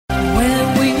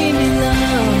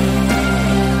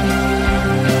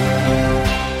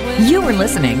You are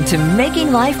listening to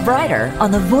Making Life Brighter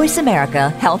on the Voice America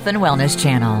Health and Wellness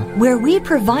Channel, where we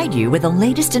provide you with the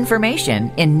latest information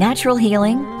in natural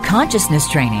healing, consciousness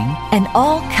training, and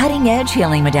all cutting-edge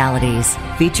healing modalities,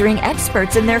 featuring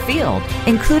experts in their field,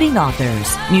 including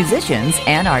authors, musicians,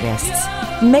 and artists.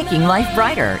 Making Life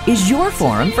Brighter is your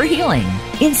forum for healing,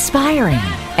 inspiring,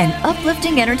 and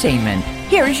uplifting entertainment.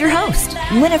 Here is your host,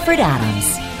 Winifred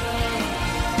Adams.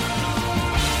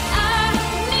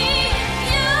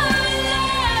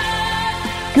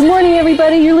 Good morning,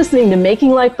 everybody. You're listening to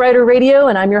Making Life Brighter Radio,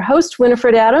 and I'm your host,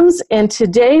 Winifred Adams. And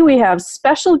today we have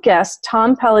special guest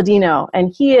Tom Paladino,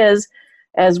 and he is,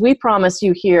 as we promised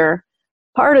you here,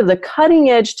 part of the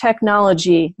cutting-edge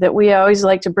technology that we always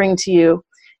like to bring to you.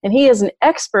 And he is an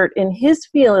expert in his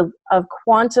field of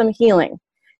quantum healing,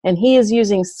 and he is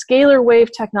using scalar wave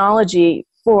technology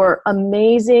for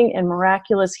amazing and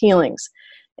miraculous healings.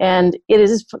 And it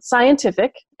is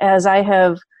scientific, as I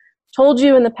have told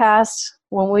you in the past.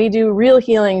 When we do real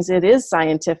healings, it is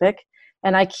scientific,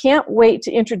 and I can't wait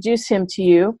to introduce him to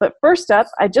you. But first up,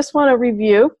 I just want to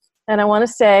review, and I want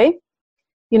to say,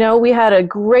 we had a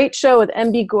great show with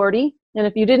MB Gordy, and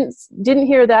if you didn't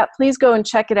hear that, please go and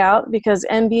check it out, because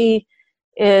MB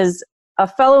is a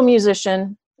fellow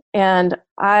musician, and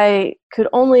I could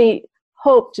only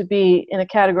hope to be in a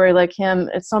category like him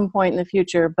at some point in the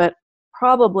future, but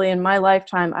probably in my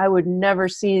lifetime, I would never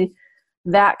see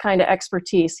that kind of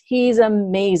expertise. He's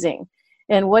amazing.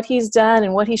 And what he's done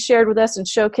and what he shared with us and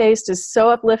showcased is so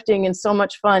uplifting and so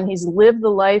much fun. He's lived the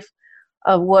life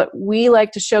of what we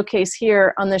like to showcase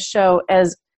here on this show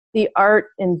as the art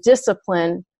and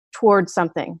discipline towards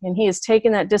something. And he has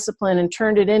taken that discipline and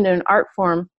turned it into an art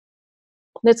form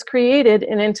that's created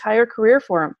an entire career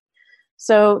for him.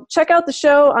 So check out the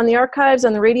show on the archives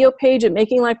on the radio page at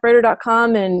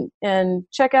makinglifebrighter.com and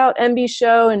check out MB's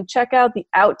show and check out the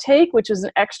outtake, which was an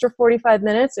extra 45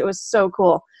 minutes. It was so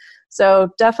cool. So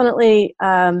definitely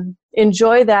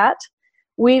enjoy that.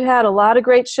 We've had a lot of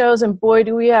great shows, and boy,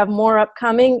 do we have more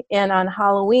upcoming. And on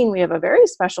Halloween, we have a very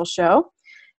special show.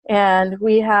 And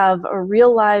we have a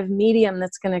real live medium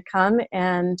that's going to come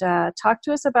and talk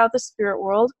to us about the spirit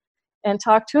world and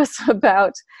talk to us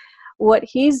about what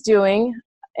he's doing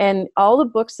and all the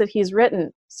books that he's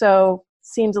written. So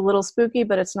seems a little spooky,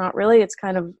 but it's not really. It's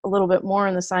kind of a little bit more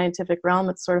in the scientific realm.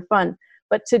 It's sort of fun.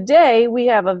 But today we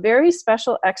have a very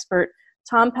special expert,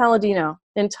 Tom Paladino.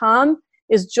 And Tom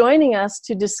is joining us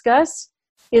to discuss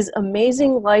his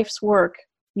amazing life's work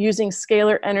using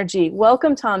scalar energy.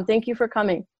 Welcome, Tom. Thank you for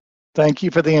coming. Thank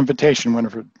you for the invitation,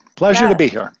 Winifred. Pleasure to be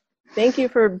here. Thank you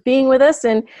for being with us.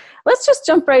 And let's just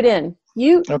jump right in.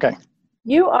 Okay.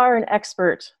 You are an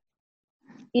expert,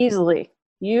 easily.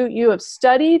 You have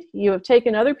studied, you have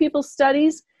taken other people's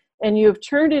studies, and you have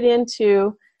turned it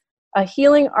into a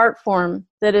healing art form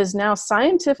that is now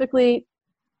scientifically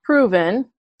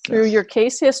proven through your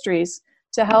case histories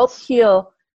to help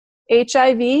heal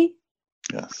HIV,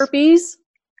 herpes,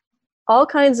 all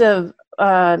kinds of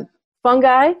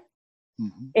fungi,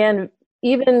 and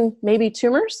even maybe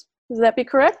tumors. Would that be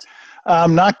correct?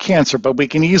 Not cancer, but we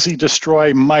can easily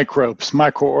destroy microbes,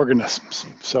 microorganisms.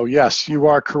 So yes, you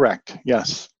are correct.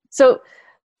 Yes. So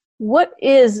what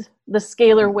is the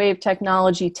scalar wave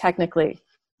technology technically?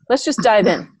 Let's just dive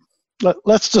in.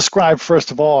 Let's describe, first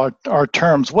of all, our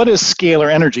terms. What is scalar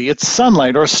energy? It's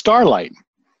sunlight or starlight.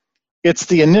 It's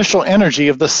the initial energy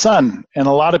of the sun, and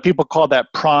a lot of people call that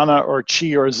prana or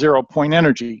chi or zero-point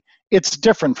energy. It's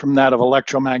different from that of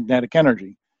electromagnetic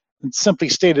energy. And simply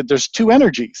stated, there's two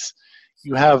energies.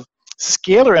 You have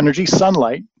scalar energy,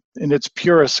 sunlight, in its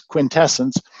purest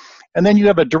quintessence, and then you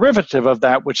have a derivative of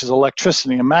that, which is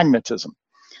electricity and magnetism.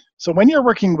 So when you're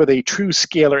working with a true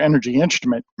scalar energy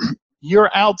instrument, you're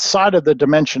outside of the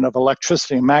dimension of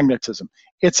electricity and magnetism.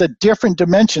 It's a different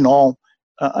dimension all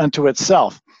unto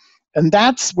itself. And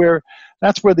that's where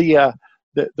the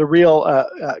real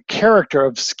character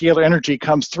of scalar energy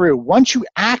comes through. Once you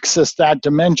access that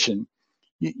dimension,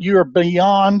 you're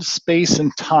beyond space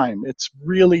and time. It's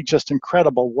really just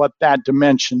incredible what that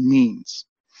dimension means.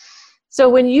 So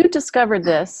when you discovered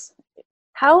this,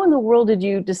 how in the world did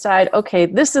you decide, okay,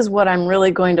 this is what I'm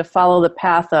really going to follow the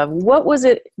path of? What was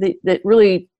it that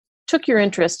really took your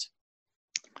interest?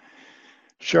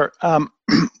 Sure.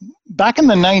 Back in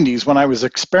the 90s when I was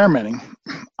experimenting,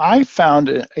 I found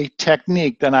a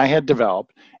technique that I had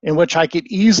developed in which I could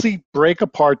easily break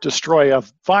apart, destroy a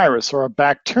virus or a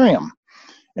bacterium.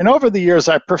 And over the years,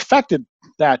 I perfected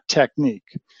that technique.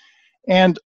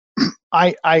 And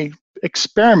I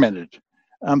experimented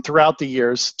throughout the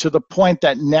years to the point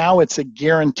that now it's a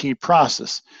guaranteed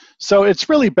process. So it's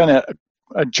really been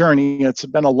a journey. It's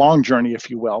been a long journey, if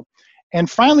you will. And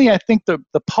finally, I think the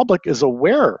public is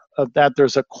aware of that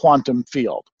there's a quantum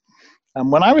field.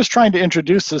 When I was trying to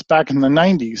introduce this back in the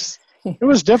 90s, it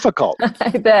was difficult. I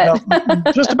bet.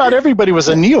 Just about everybody was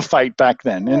a neophyte back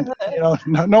then, and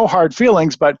no hard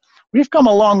feelings, but we've come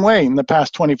a long way in the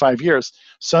past 25 years.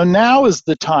 So now is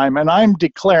the time, and I'm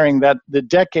declaring that the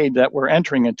decade that we're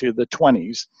entering into, the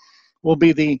 20s, will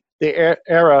be the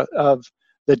era of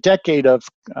the decade of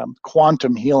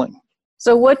quantum healing.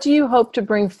 So what do you hope to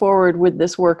bring forward with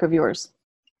this work of yours?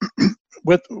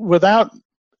 Without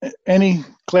any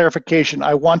clarification,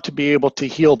 I want to be able to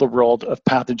heal the world of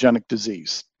pathogenic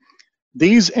disease.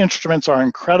 These instruments are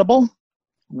incredible.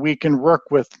 We can work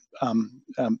with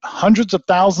hundreds of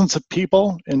thousands of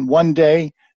people in one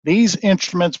day. These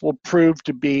instruments will prove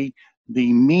to be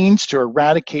the means to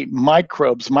eradicate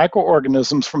microbes,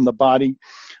 microorganisms from the body.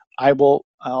 I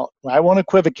won't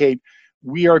equivocate.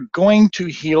 We are going to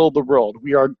heal the world.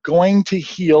 We are going to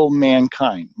heal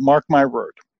mankind. Mark my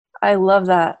word. I love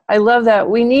that. I love that.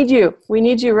 We need you. We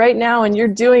need you right now, and you're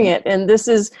doing it. And this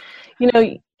is,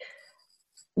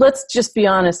 let's just be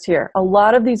honest here. A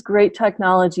lot of these great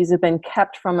technologies have been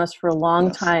kept from us for a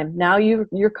long time. Now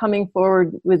you're coming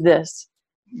forward with this.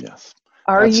 Yes.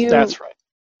 That's right.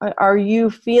 Are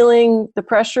you feeling the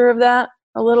pressure of that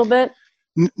a little bit?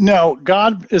 No,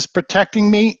 God is protecting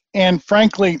me, and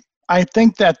frankly, I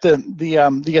think that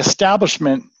the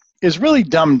establishment is really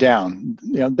dumbed down.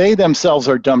 They themselves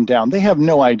are dumbed down. They have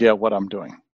no idea what I'm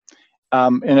doing.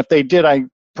 And if they did,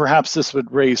 perhaps this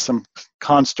would raise some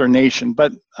consternation,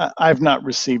 but I've not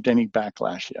received any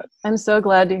backlash yet. I'm so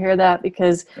glad to hear that,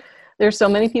 because there's so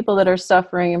many people that are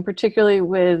suffering, and particularly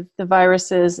with the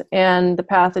viruses and the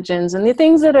pathogens and the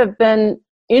things that have been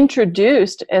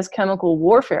introduced as chemical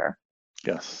warfare.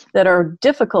 Yes. That are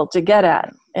difficult to get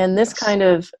at. And this kind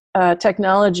of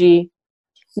technology.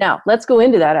 Now, let's go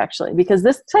into that actually, because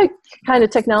this kind of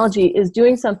technology is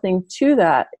doing something to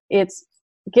that. It's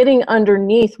getting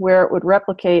underneath where it would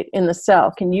replicate in the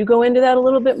cell. Can you go into that a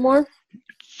little bit more?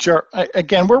 Sure.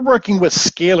 Again, we're working with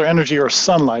scalar energy or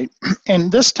sunlight,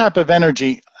 and this type of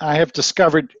energy, I have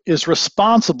discovered, is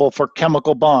responsible for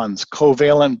chemical bonds,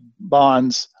 covalent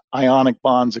bonds, ionic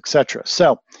bonds, etc.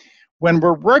 So when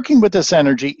we're working with this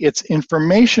energy, it's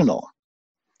informational.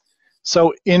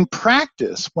 So in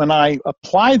practice, when I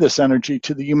apply this energy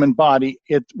to the human body,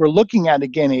 we're looking at,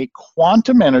 again, a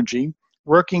quantum energy,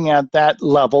 working at that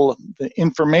level, the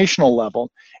informational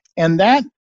level, and that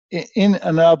in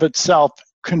and of itself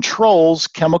controls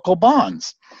chemical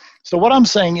bonds. So what I'm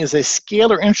saying is a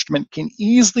scalar instrument can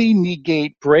easily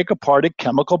negate, break apart a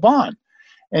chemical bond.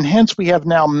 And hence we have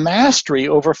now mastery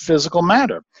over physical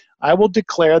matter. I will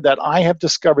declare that I have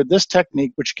discovered this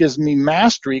technique which gives me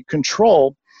mastery,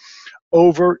 control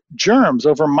over germs,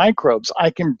 over microbes.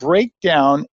 I can break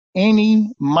down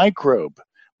any microbe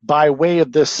by way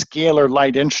of this scalar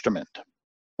light instrument.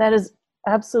 That is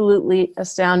absolutely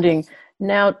astounding.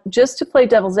 Now, just to play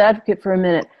devil's advocate for a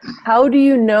minute, how do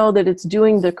you know that it's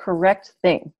doing the correct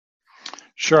thing?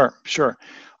 Sure.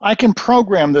 I can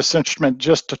program this instrument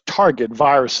just to target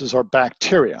viruses or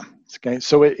bacteria. Okay,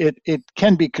 so it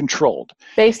can be controlled.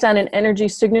 Based on an energy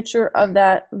signature of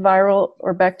that viral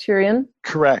or bacterium?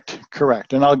 Correct.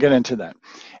 And I'll get into that.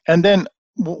 And then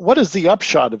what is the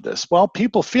upshot of this? Well,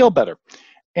 people feel better.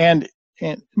 And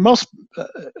most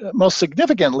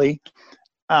significantly,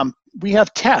 we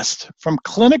have tests from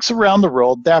clinics around the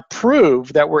world that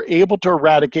prove that we're able to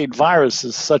eradicate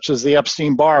viruses such as the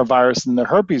Epstein-Barr virus and the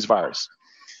herpes virus.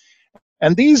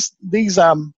 And these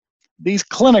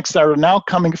clinics that are now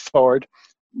coming forward,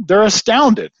 they're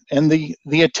astounded, and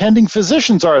the attending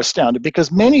physicians are astounded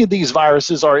because many of these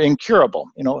viruses are incurable.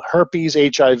 Herpes,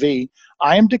 HIV.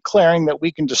 I am declaring that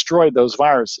we can destroy those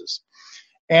viruses,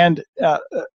 and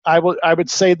I would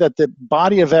say that the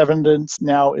body of evidence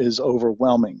now is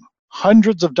overwhelming.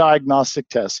 Hundreds of diagnostic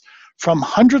tests from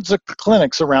hundreds of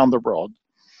clinics around the world.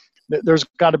 There's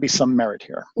got to be some merit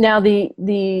here. Now,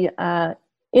 the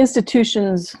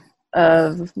institutions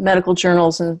of medical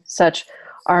journals and such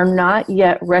are not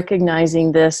yet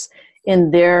recognizing this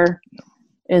in their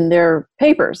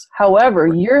papers. However,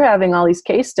 you're having all these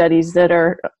case studies that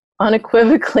are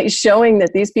unequivocally showing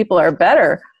that these people are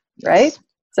better, right? Yes,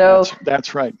 so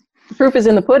that's right. The proof is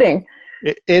in the pudding.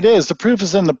 It is. The proof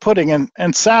is in the pudding.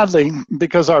 And sadly,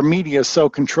 because our media is so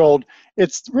controlled,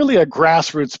 it's really a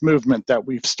grassroots movement that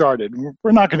we've started.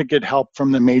 We're not going to get help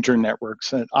from the major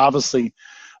networks. And obviously,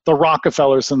 the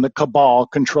Rockefellers and the cabal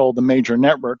control the major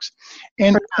networks.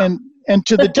 And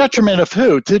to the detriment of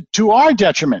who? To our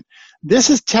detriment. This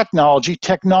is technology.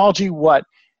 Technology what?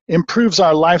 Improves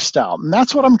our lifestyle. And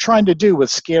that's what I'm trying to do with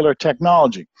scalar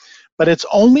technology. But it's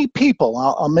only people,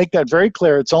 I'll make that very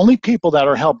clear, it's only people that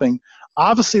are helping.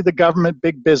 Obviously, the government,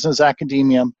 big business,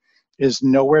 academia is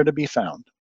nowhere to be found.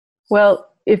 Well,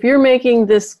 if you're making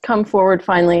this come forward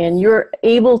finally and you're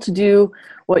able to do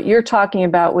what you're talking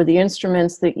about with the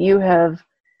instruments that you have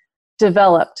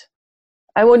developed,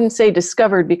 I wouldn't say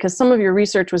discovered because some of your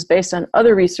research was based on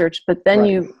other research, but then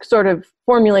you sort of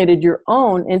formulated your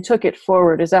own and took it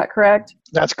forward. Is that correct?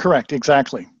 That's correct,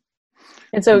 exactly.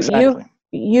 And so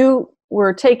you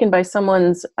were taken by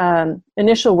someone's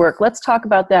initial work. Let's talk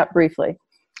about that briefly.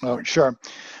 Oh, sure.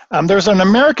 There's an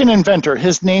American inventor.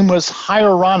 His name was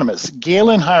Hieronymus,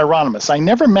 Galen Hieronymus. I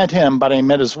never met him, but I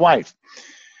met his wife.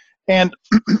 And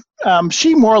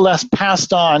she more or less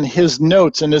passed on his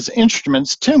notes and his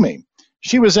instruments to me.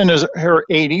 She was in her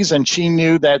 80s, and she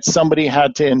knew that somebody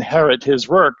had to inherit his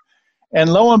work.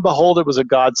 And lo and behold, it was a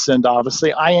godsend,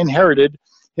 obviously. I inherited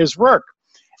his work.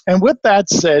 And with that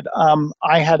said,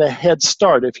 I had a head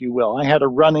start, if you will. I had a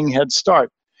running head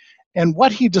start. And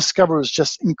what he discovered was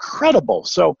just incredible.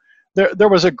 So there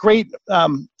was a great a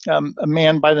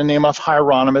man by the name of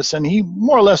Hieronymus, and he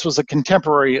more or less was a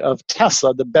contemporary of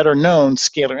Tesla, the better-known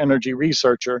scalar energy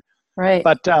researcher. Right.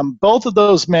 But both of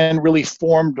those men really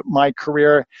formed my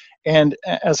career. And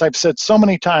as I've said so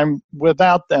many times,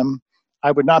 without them,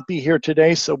 I would not be here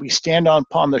today. So we stand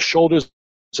upon the shoulders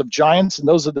of giants, and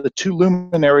those are the two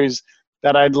luminaries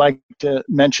that I'd like to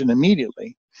mention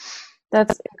immediately.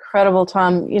 That's incredible,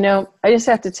 Tom. You know, I just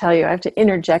have to tell you, I have to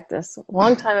interject this. A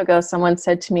long time ago, someone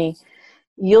said to me,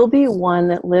 you'll be one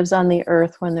that lives on the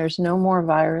earth when there's no more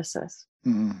viruses.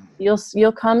 Mm.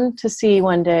 You'll come to see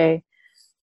one day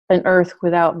an earth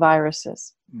without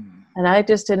viruses. Mm. And I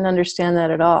just didn't understand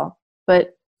that at all.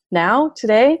 But now,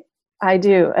 today, I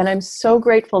do. And I'm so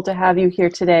grateful to have you here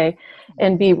today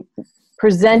and be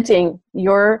presenting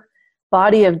your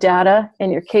body of data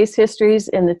and your case histories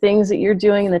and the things that you're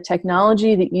doing and the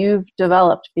technology that you've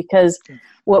developed, because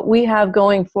what we have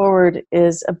going forward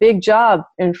is a big job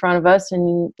in front of us,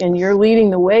 and you're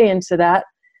leading the way into that.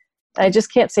 I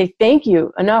just can't say thank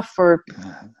you enough for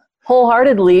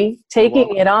wholeheartedly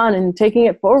taking it on and taking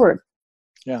it forward.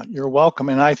 Yeah, you're welcome.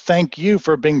 And I thank you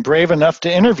for being brave enough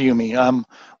to interview me.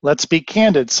 Let's be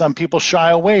candid. Some people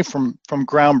shy away from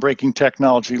groundbreaking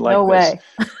technology like this. No way.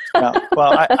 Yeah.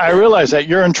 Well, I realize that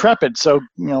you're intrepid. So,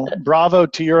 bravo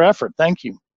to your effort. Thank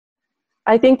you.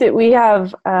 I think that we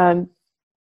have,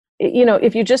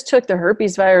 if you just took the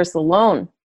herpes virus alone,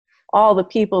 all the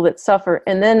people that suffer,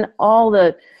 and then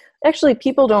actually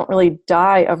people don't really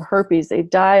die of herpes. They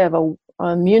die of an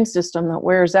immune system that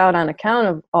wears out on account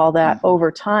of all that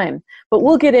over time. But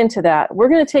we'll get into that. We're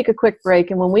going to take a quick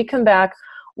break, and when we come back,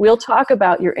 we'll talk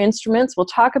about your instruments, we'll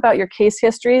talk about your case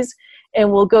histories,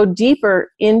 and we'll go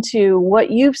deeper into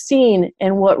what you've seen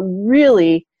and what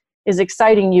really is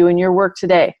exciting you in your work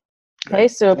today. Okay,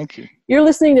 so thank you. You're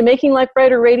listening to Making Life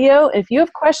Brighter Radio. If you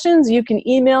have questions, you can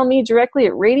email me directly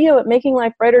at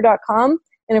radio@makinglifebrighter.com.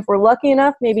 And if we're lucky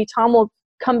enough, maybe Tom will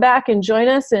come back and join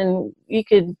us, and you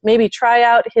could maybe try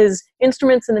out his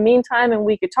instruments in the meantime, and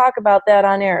we could talk about that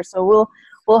on air. So we'll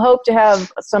hope to have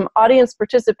some audience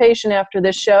participation after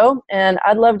this show, and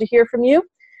I'd love to hear from you.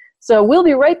 So we'll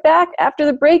be right back after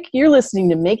the break. You're listening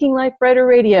to Making Life Brighter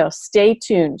Radio. Stay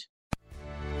tuned.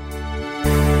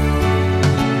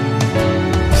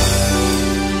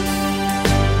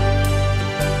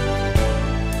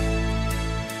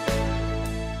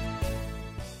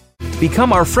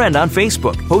 Become our friend on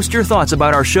Facebook. Post your thoughts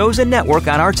about our shows and network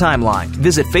on our timeline.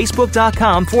 Visit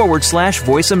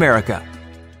facebook.com/Voice America.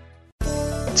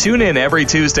 Tune in every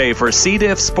Tuesday for C.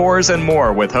 diff, spores, and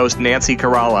more with host Nancy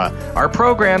Caralla. Our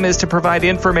program is to provide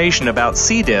information about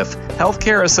C. diff,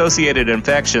 healthcare-associated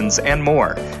infections, and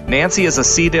more. Nancy is a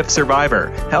C. diff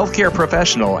survivor, healthcare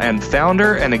professional, and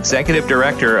founder and executive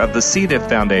director of the C. diff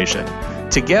Foundation.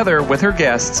 Together with her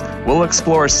guests, we'll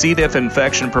explore C. diff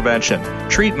infection prevention,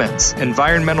 treatments,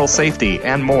 environmental safety,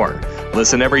 and more.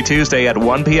 Listen every Tuesday at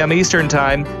 1 p.m. Eastern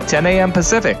Time, 10 a.m.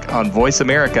 Pacific on Voice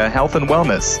America Health and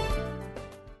Wellness.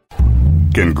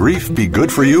 Can grief be good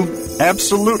for you?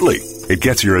 Absolutely. It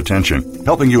gets your attention,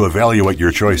 helping you evaluate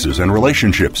your choices and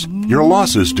relationships. Your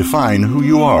losses define who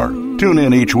you are. Tune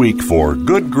in each week for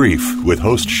Good Grief with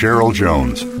host Cheryl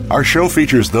Jones. Our show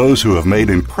features those who have made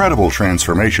incredible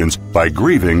transformations by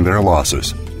grieving their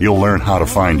losses. You'll learn how to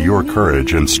find your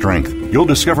courage and strength. You'll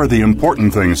discover the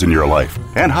important things in your life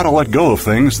and how to let go of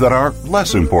things that are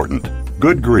less important.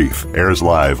 Good Grief airs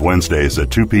live Wednesdays at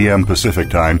 2 p.m.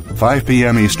 Pacific Time, 5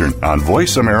 p.m. Eastern on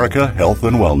Voice America Health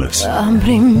and Wellness.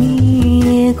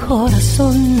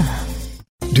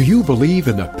 Do you believe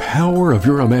in the power of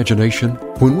your imagination?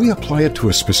 When we apply it to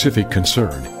a specific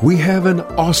concern, we have an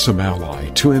awesome ally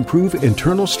to improve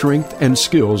internal strength and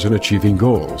skills in achieving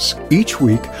goals. Each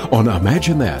week on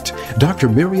Imagine That, Dr.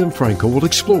 Miriam Frankel will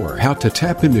explore how to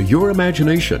tap into your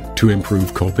imagination to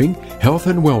improve coping, health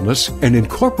and wellness, and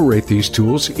incorporate these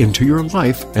tools into your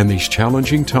life and these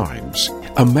challenging times.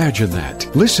 Imagine That.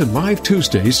 Listen live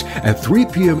Tuesdays at 3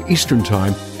 p.m. Eastern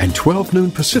Time and 12 noon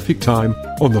Pacific Time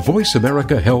on the Voice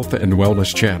America Health and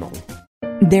Wellness Channel.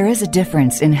 There is a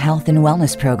difference in health and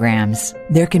wellness programs.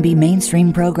 There can be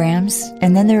mainstream programs,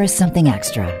 and then there is something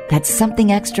extra. That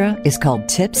something extra is called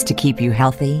Tips to Keep You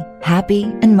Healthy, Happy,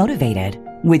 and Motivated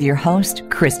with your host,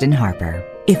 Kristen Harper.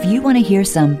 If you want to hear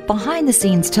some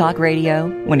behind-the-scenes talk radio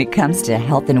when it comes to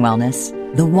health and wellness,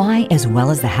 the why as well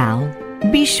as the how,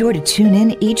 be sure to tune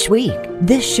in each week.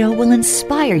 This show will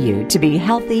inspire you to be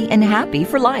healthy and happy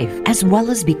for life, as well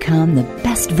as become the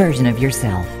best version of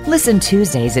yourself. Listen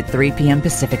Tuesdays at 3 p.m.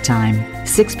 Pacific Time,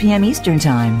 6 p.m. Eastern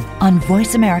Time on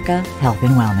Voice America Health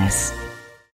and Wellness.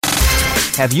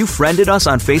 Have you friended us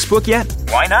on Facebook yet?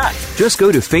 Why not? Just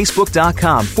go to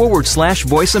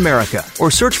facebook.com/Voice America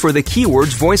or search for the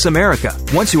keywords Voice America.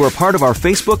 Once you are part of our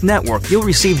Facebook network, you'll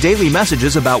receive daily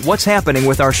messages about what's happening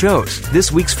with our shows, this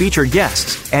week's featured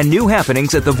guests, and new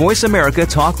happenings at the Voice America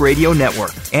Talk Radio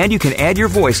Network. And you can add your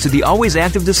voice to the always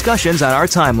active discussions on our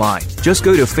timeline. Just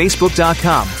go to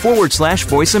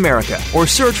facebook.com/Voice America or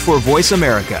search for Voice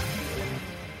America.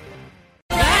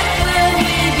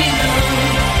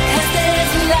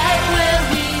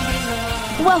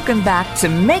 Welcome back to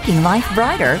Making Life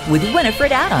Brighter with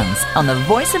Winifred Adams on the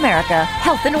Voice America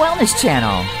Health and Wellness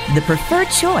Channel, the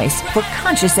preferred choice for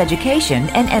conscious education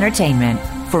and entertainment.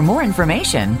 For more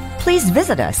information, please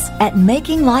visit us at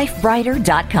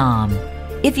makinglifebrighter.com.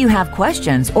 If you have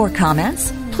questions or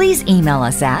comments, please email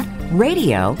us at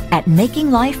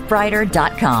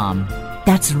radio@makinglifebrighter.com.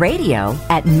 That's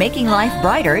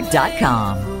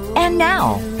radio@makinglifebrighter.com. And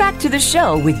now, back to the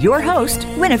show with your host,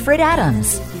 Winifred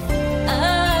Adams.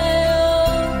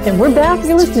 And we're back.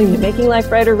 You're listening to Making Life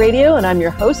Brighter Radio, and I'm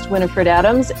your host, Winifred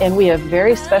Adams, and we have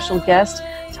very special guest,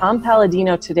 Tom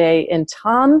Paladino, today. And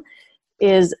Tom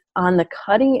is on the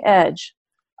cutting edge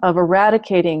of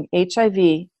eradicating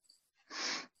HIV,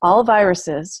 all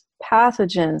viruses,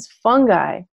 pathogens,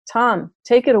 fungi. Tom,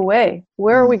 take it away.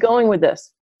 Where are we going with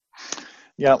this?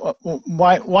 Yeah,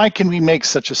 why can we make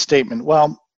such a statement?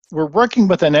 Well, we're working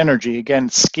with an energy, again,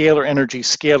 scalar energy,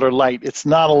 scalar light. It's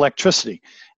not electricity.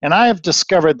 And I have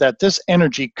discovered that this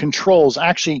energy controls,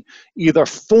 actually either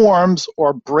forms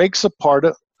or breaks apart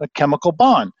a chemical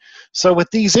bond. So with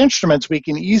these instruments, we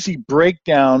can easily break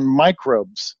down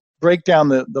microbes, break down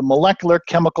the molecular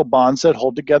chemical bonds that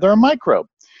hold together a microbe.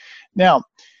 Now,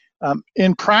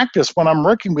 in practice, when I'm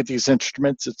working with these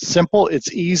instruments, it's simple,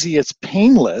 it's easy, it's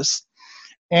painless.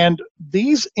 And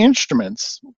these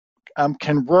instruments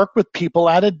can work with people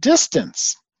at a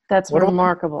distance. That's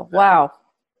remarkable. Wow.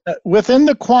 Within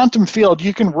the quantum field,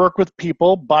 you can work with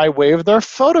people by way of their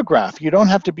photograph. You don't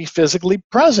have to be physically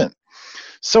present.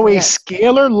 So a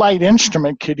scalar light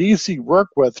instrument could easily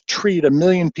treat 1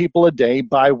 million people a day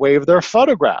by way of their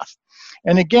photograph.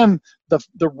 And again,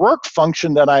 the work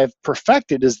function that I've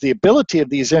perfected is the ability of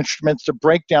these instruments to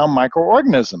break down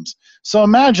microorganisms. So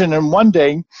imagine in one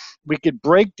day, we could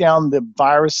break down the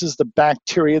viruses, the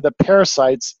bacteria, the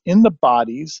parasites in the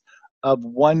bodies of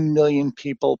 1 million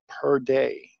people per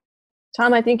day.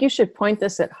 Tom, I think you should point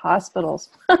this at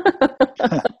hospitals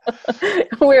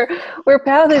where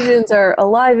pathogens are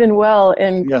alive and well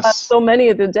and cause so many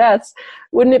of the deaths.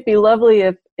 Wouldn't it be lovely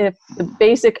if the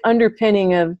basic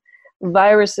underpinning of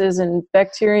viruses and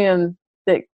bacterium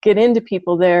that get into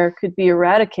people there could be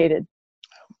eradicated?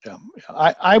 Yeah,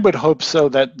 I would hope so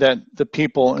that the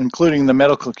people, including the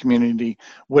medical community,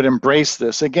 would embrace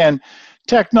this. Again,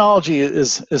 technology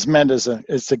is meant as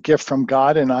a gift from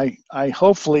God, and I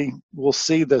hopefully will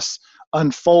see this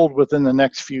unfold within the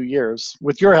next few years.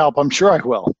 With your help, I'm sure I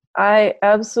will. I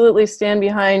absolutely stand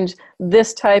behind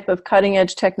this type of cutting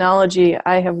edge technology.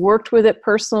 I have worked with it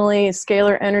personally,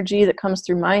 scalar energy that comes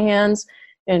through my hands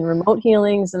in remote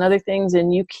healings and other things,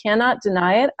 and you cannot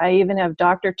deny it. I even have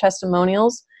doctor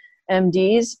testimonials,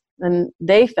 MDs, and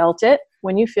they felt it.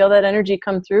 When you feel that energy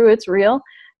come through, it's real.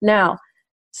 Now,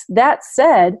 that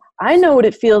said, I know what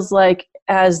it feels like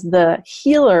as the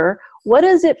healer. What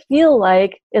does it feel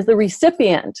like as the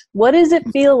recipient? What does it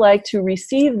feel like to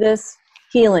receive this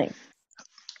healing?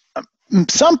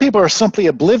 Some people are simply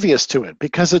oblivious to it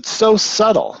because it's so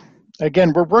subtle.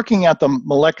 Again, we're working at the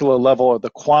molecular level or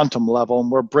the quantum level,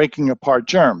 and we're breaking apart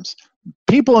germs.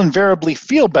 people invariably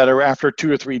feel better after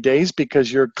 2 or 3 days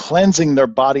because you're cleansing their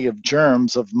body of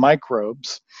germs, of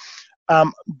microbes.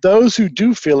 Those who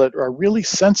do feel it are really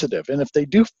sensitive, and if they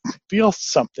do feel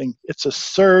something, it's a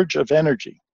surge of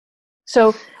energy.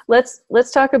 So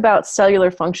let's talk about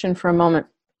cellular function for a moment.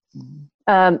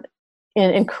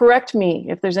 And correct me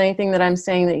if there's anything that I'm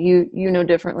saying that you know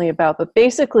differently about. But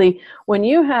basically, when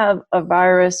you have a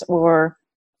virus or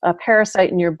a parasite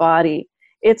in your body,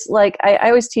 it's like, I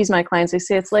always tease my clients, I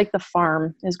say it's like the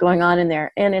farm is going on in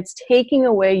there, and it's taking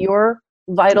away your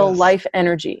vital life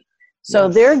energy. So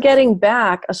they're getting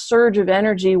back a surge of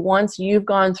energy once you've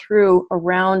gone through a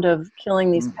round of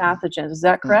killing these pathogens. Is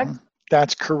that correct?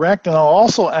 That's correct. And I'll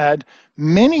also add,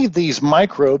 many of these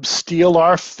microbes steal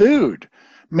our food.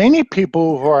 Many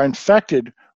people who are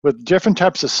infected with different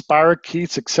types of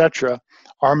spirochetes, etc.,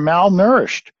 are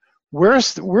malnourished.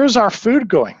 Where's our food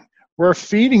going? We're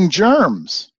feeding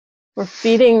germs. We're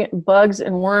feeding bugs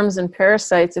and worms and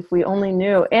parasites, if we only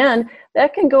knew. And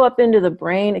that can go up into the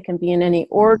brain. It can be in any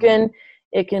organ.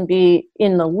 It can be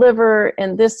in the liver.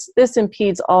 And this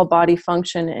impedes all body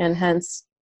function and hence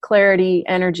clarity,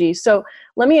 energy. So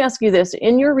let me ask you this.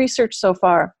 In your research so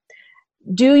far,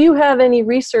 do you have any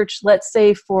research, let's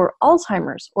say, for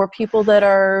Alzheimer's or people that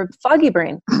are foggy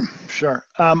brain? Sure.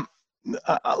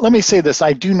 Let me say this.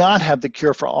 I do not have the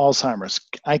cure for Alzheimer's.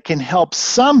 I can help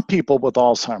some people with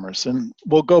Alzheimer's. And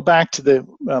we'll go back to the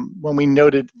when we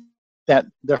noted that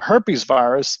the herpes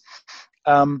virus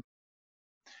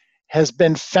has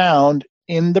been found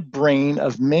in the brain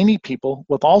of many people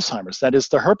with Alzheimer's. That is,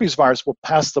 the herpes virus will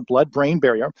pass the blood-brain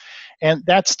barrier, and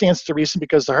that stands to reason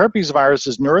because the herpes virus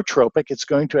is neurotropic. It's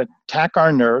going to attack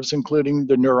our nerves, including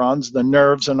the neurons, the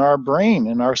nerves in our brain,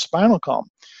 in our spinal column.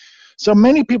 So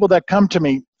many people that come to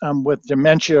me with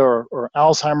dementia or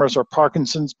Alzheimer's or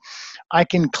Parkinson's, I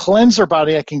can cleanse their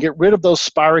body. I can get rid of those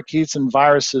spirochetes and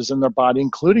viruses in their body,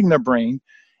 including their brain,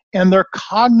 and their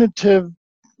cognitive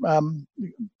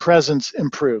presence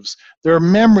improves. Their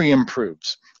memory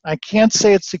improves. I can't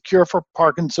say it's the cure for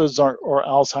Parkinson's or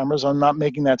Alzheimer's. I'm not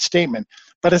making that statement.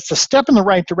 But it's a step in the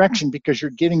right direction because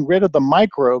you're getting rid of the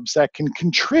microbes that can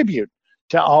contribute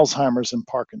to Alzheimer's and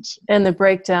Parkinson's. And the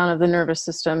breakdown of the nervous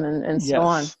system and so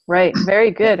on. Right.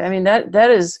 Very good. I mean, that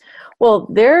is, well,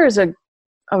 there is a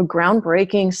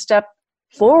groundbreaking step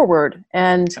forward.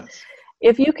 And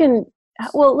if you can,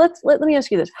 well, let me ask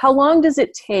you this. How long does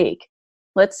it take,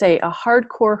 let's say, a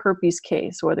hardcore herpes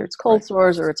case, whether it's cold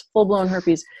sores or it's full-blown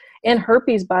herpes? And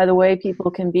herpes, by the way,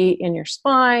 people can be in your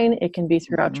spine. It can be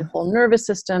throughout your whole nervous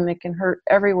system. It can hurt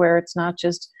everywhere. It's not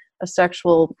just a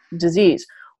sexual disease.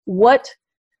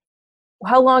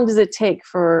 How long does it take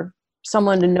for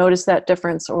someone to notice that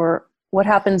difference, or what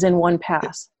happens in one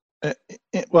pass?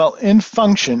 Well, in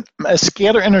function, a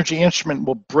scalar energy instrument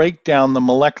will break down the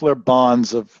molecular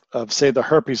bonds of say, the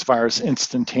herpes virus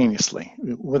instantaneously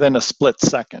within a split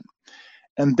second.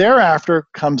 And thereafter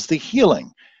comes the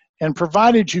healing. And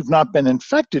provided you've not been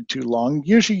infected too long,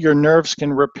 usually your nerves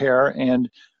can repair and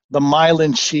the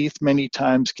myelin sheath many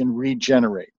times can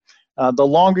regenerate. The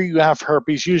longer you have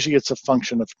herpes, usually it's a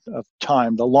function of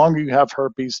time. The longer you have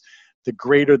herpes, the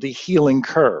greater the healing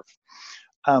curve.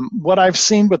 What I've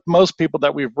seen with most people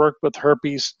that we've worked with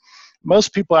herpes,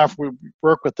 most people after we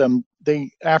work with them,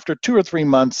 after 2 or 3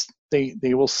 months,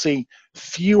 they will see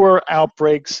fewer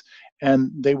outbreaks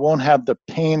and they won't have the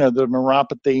pain or the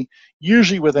neuropathy.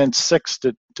 Usually within 6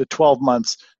 to 12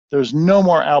 months, there's no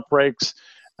more outbreaks.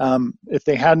 If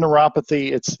they had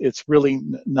neuropathy, it's really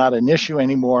not an issue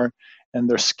anymore, and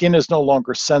their skin is no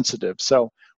longer sensitive.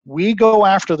 So we go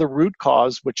after the root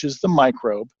cause, which is the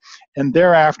microbe, and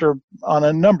thereafter, on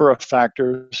a number of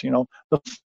factors,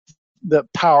 the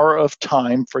power of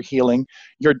time for healing,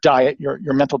 your diet,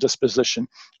 your mental disposition.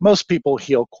 Most people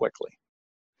heal quickly.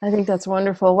 I think that's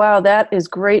wonderful. Wow, that is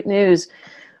great news.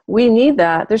 We need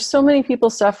that. There's so many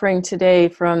people suffering today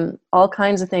from all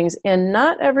kinds of things, and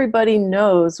not everybody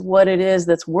knows what it is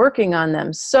that's working on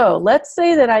them. So let's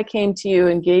say that I came to you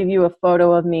and gave you a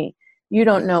photo of me. You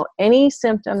don't know any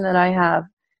symptom that I have.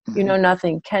 You know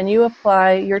nothing. Can you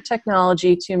apply your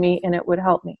technology to me and it would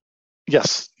help me?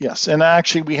 Yes. And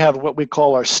actually, we have what we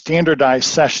call our standardized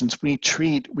sessions. We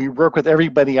work with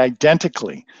everybody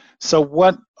identically. So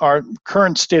what our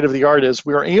current state of the art is,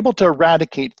 we are able to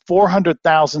eradicate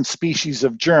 400,000 species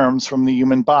of germs from the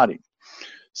human body.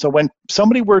 So when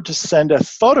somebody were to send a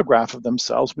photograph of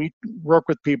themselves, we work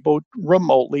with people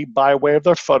remotely by way of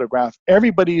their photograph.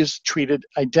 Everybody is treated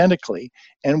identically,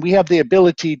 and we have the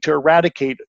ability to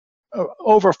eradicate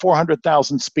over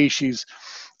 400,000 species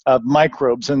of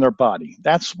microbes in their body.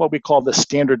 That's what we call the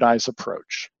standardized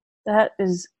approach. That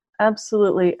is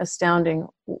absolutely astounding.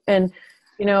 And,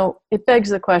 it begs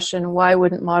the question, why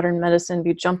wouldn't modern medicine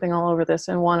be jumping all over this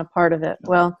and want a part of it?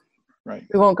 Well, right.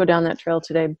 We won't go down that trail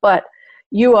today, but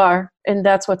you are, and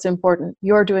that's what's important.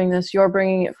 You're doing this, you're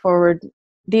bringing it forward.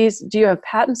 Do you have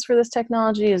patents for this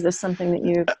technology? Is this something that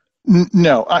you...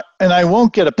 No, I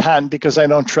won't get a patent because I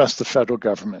don't trust the federal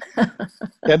government.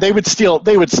 Yeah, they would steal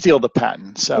the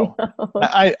patent. So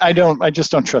I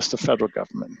just don't trust the federal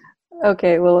government.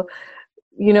 Okay, well,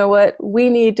 you know what? We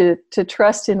need to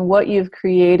trust in what you've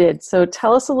created. So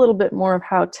tell us a little bit more of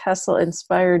how Tesla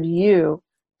inspired you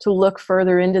to look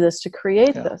further into this, to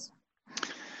create this.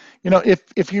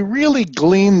 If you really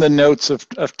glean the notes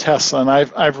of Tesla, and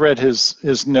I've read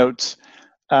his notes,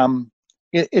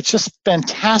 it's just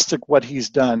fantastic what he's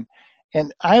done.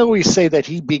 And I always say that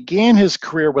he began his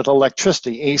career with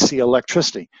electricity, AC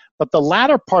electricity, but the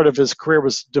latter part of his career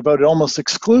was devoted almost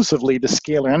exclusively to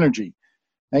scalar energy.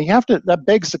 Now that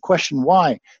begs the question,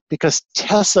 why? Because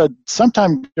Tesla,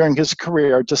 sometime during his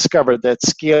career, discovered that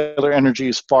scalar energy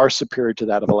is far superior to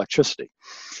that of electricity.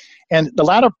 And the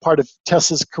latter part of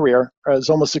Tesla's career is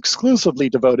almost exclusively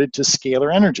devoted to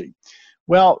scalar energy.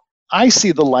 Well, I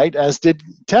see the light, as did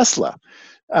Tesla.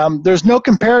 There's no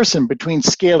comparison between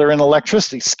scalar and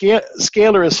electricity.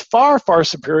 Scalar is far, far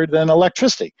superior than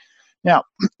electricity. Now,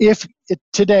 if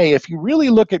you really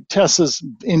look at Tesla's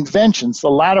inventions, the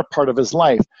latter part of his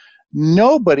life,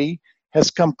 nobody has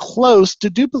come close to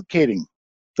duplicating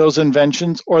those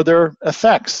inventions or their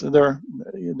effects,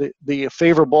 the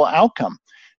favorable outcome,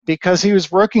 because he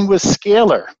was working with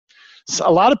scalar. So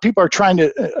a lot of people are trying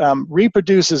to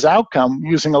reproduce his outcome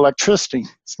using electricity.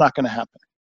 It's not going to happen.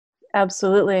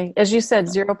 Absolutely. As you said,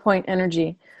 0-point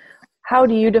energy. How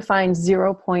do you define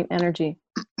 0-point energy?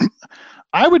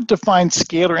 I would define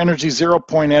scalar energy,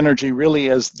 0-point energy, really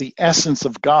as the essence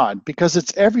of God, because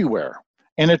it's everywhere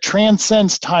and it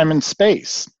transcends time and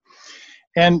space.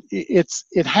 And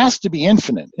it has to be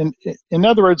infinite. In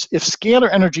other words, if scalar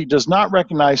energy does not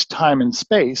recognize time and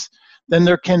space, then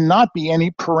there cannot be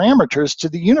any parameters to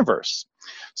the universe.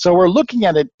 So we're looking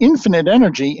at an infinite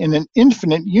energy in an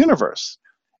infinite universe.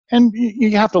 And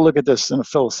you have to look at this in a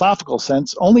philosophical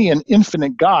sense. Only an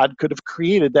infinite God could have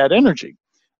created that energy,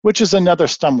 which is another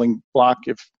stumbling block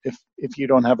if you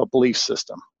don't have a belief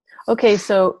system. Okay,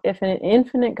 so if an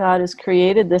infinite God has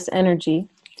created this energy,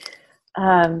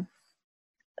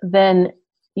 then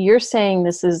you're saying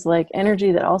this is like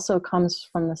energy that also comes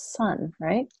from the sun,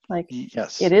 right? Like,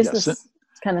 yes, it is yes. this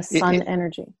kind of sun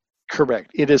energy.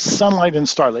 Correct. It is sunlight and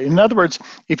starlight. In other words,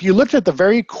 if you looked at the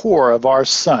very core of our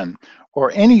sun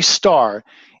or any star,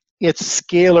 it's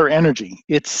scalar energy.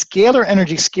 It's scalar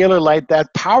energy, scalar light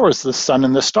that powers the sun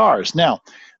and the stars. Now,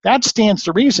 that stands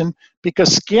to reason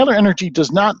because scalar energy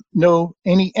does not know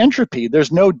any entropy.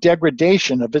 There's no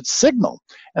degradation of its signal.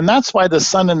 And that's why the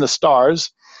sun and the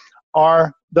stars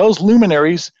those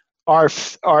luminaries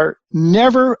are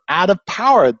never out of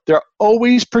power. They're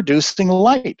always producing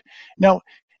light. Now,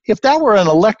 if that were an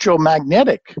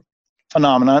electromagnetic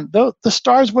phenomenon, the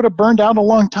stars would have burned out a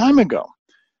long time ago.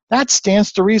 That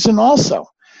stands to reason also.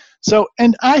 So,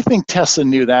 and I think Tesla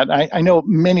knew that. I know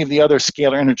many of the other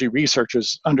scalar energy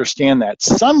researchers understand that.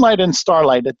 Sunlight and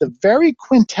starlight, at the very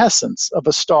quintessence of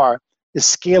a star, is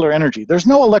scalar energy. There's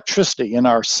no electricity in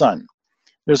our sun.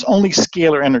 There's only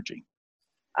scalar energy.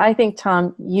 I think,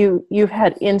 Tom, you've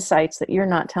had insights that you're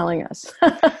not telling us.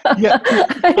 Yeah,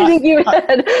 I think you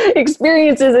had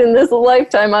experiences in this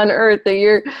lifetime on Earth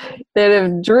that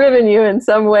have driven you in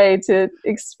some way to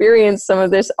experience some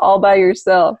of this all by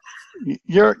yourself.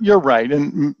 You're right,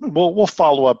 and we'll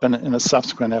follow up in a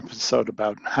subsequent episode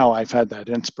about how I've had that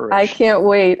inspiration. I can't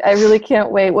wait. I really can't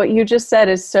wait. What you just said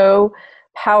is so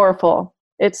powerful.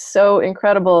 It's so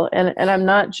incredible, and I'm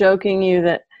not joking you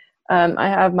that I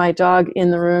have my dog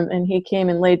in the room, and he came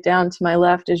and laid down to my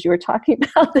left as you were talking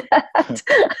about that.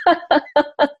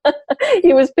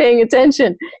 He was paying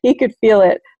attention. He could feel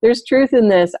it. There's truth in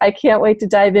this. I can't wait to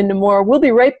dive into more. We'll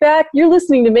be right back. You're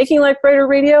listening to Making Life Brighter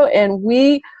Radio, and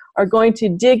we are going to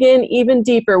dig in even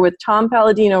deeper with Tom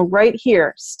Paladino right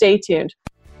here. Stay tuned.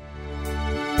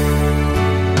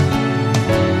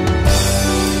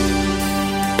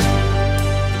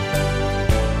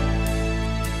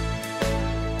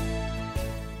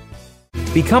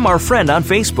 Become our friend on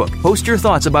Facebook. Post your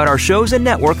thoughts about our shows and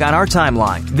network on our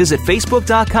timeline. Visit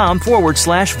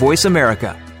facebook.com/Voice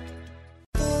America.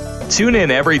 Tune in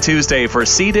every Tuesday for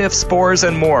C. diff, spores,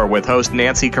 and more with host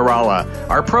Nancy Caralla.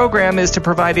 Our program is to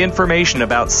provide information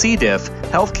about C. diff,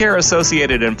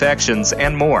 healthcare-associated infections,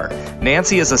 and more.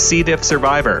 Nancy is a C. diff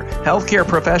survivor, healthcare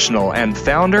professional, and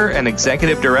founder and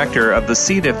executive director of the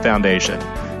C. diff Foundation.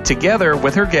 Together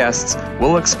with her guests,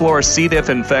 we'll explore C. diff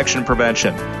infection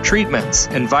prevention, treatments,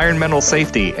 environmental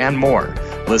safety, and more.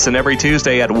 Listen every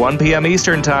Tuesday at 1 p.m.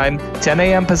 Eastern Time, 10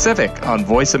 a.m. Pacific on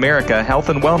Voice America Health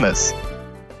and Wellness.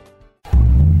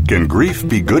 Can grief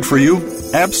be good for you?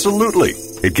 Absolutely.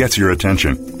 It gets your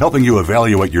attention, helping you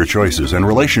evaluate your choices and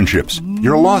relationships.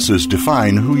 Your losses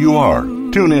define who you are.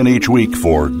 Tune in each week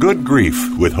for Good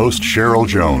Grief with host Cheryl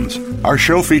Jones. Our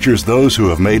show features those who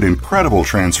have made incredible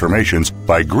transformations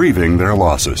by grieving their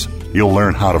losses. You'll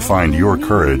learn how to find your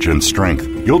courage and strength.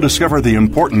 You'll discover the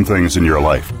important things in your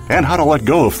life and how to let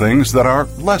go of things that are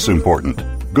less important.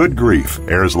 Good Grief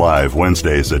airs live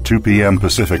Wednesdays at 2 p.m.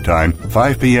 Pacific Time,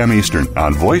 5 p.m. Eastern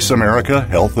on Voice America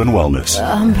Health and Wellness.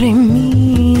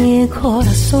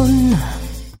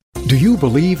 Do you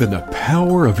believe in the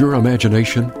power of your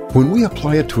imagination? When we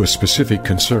apply it to a specific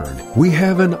concern, we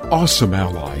have an awesome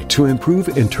ally to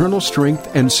improve internal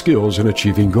strength and skills in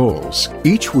achieving goals.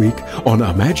 Each week on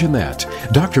Imagine That,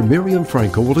 Dr. Miriam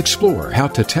Frankel will explore how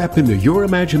to tap into your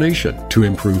imagination to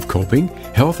improve coping,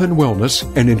 health and wellness,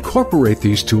 and incorporate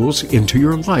these tools into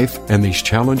your life and these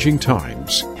challenging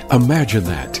times. Imagine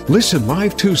That. Listen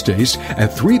live Tuesdays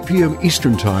at 3 p.m.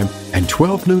 Eastern Time and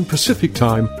 12 noon Pacific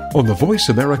Time on the Voice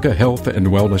America Health and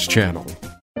Wellness channel.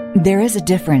 There is a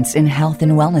difference in health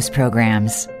and wellness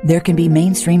programs. There can be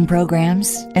mainstream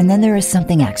programs, and then there is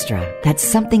something extra. That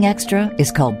something extra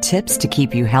is called Tips to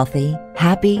Keep You Healthy,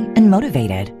 Happy, and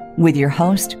Motivated with your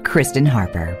host, Kristen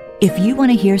Harper. If you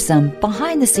want to hear some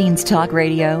behind-the-scenes talk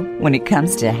radio when it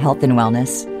comes to health and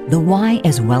wellness, the why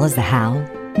as well as the how,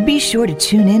 be sure to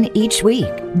tune in each week.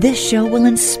 This show will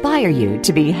inspire you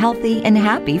to be healthy and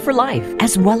happy for life,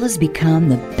 as well as become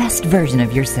the best version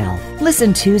of yourself.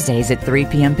 Listen Tuesdays at 3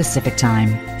 p.m. Pacific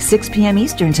Time, 6 p.m.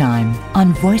 Eastern Time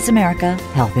on Voice America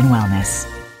Health and Wellness.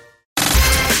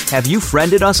 Have you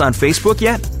friended us on Facebook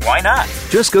yet? Why not?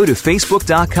 Just go to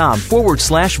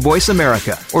facebook.com/Voice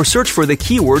America or search for the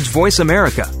keywords Voice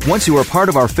America. Once you are part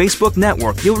of our Facebook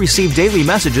network, you'll receive daily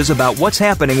messages about what's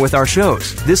happening with our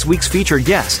shows, this week's featured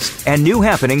guests, and new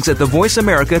happenings at the Voice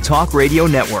America Talk Radio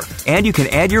Network. And you can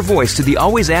add your voice to the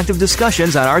always active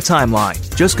discussions on our timeline.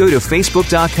 Just go to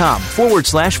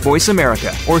facebook.com/Voice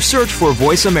America or search for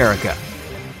Voice America.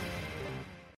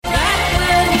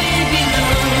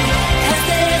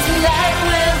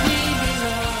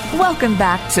 Welcome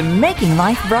back to Making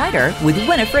Life Brighter with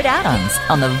Winifred Adams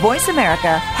on the Voice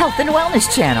America Health and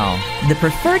Wellness channel, the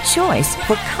preferred choice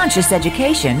for conscious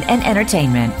education and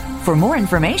entertainment. For more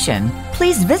information,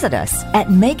 please visit us at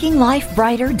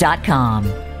makinglifebrighter.com.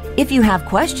 If you have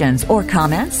questions or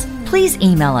comments, please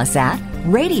email us at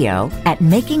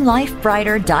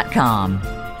radio@makinglifebrighter.com.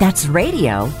 That's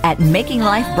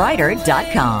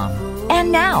radio@makinglifebrighter.com.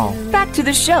 And now, back to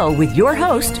the show with your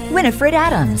host, Winifred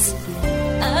Adams.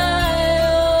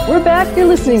 We're back. You're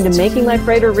listening to Making Life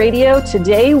Brighter Radio.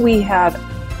 Today we have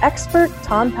expert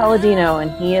Tom Palladino, and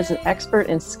he is an expert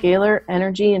in scalar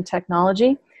energy and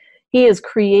technology. He has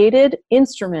created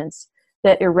instruments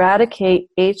that eradicate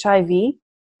HIV,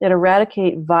 that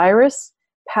eradicate virus,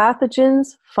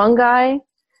 pathogens, fungi,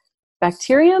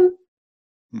 bacterium.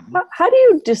 Mm-hmm. How do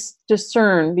you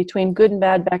discern between good and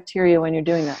bad bacteria when you're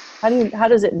doing that? How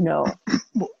does it know?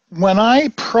 When I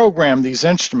program these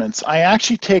instruments, I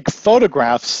actually take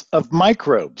photographs of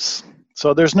microbes.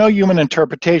 So there's no human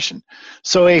interpretation.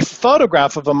 So a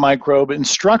photograph of a microbe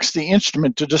instructs the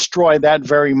instrument to destroy that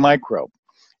very microbe.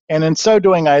 And in so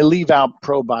doing, I leave out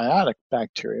probiotic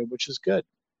bacteria, which is good.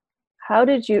 How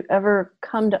did you ever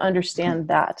come to understand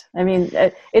that? I mean,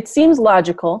 it seems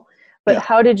logical, but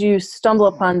how did you stumble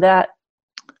upon that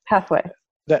pathway?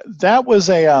 That was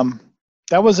an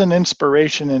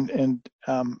inspiration, and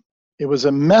it was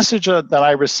a message that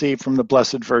I received from the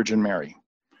Blessed Virgin Mary.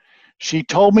 She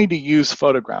told me to use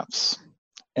photographs.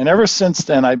 And ever since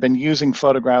then, I've been using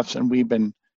photographs, and we've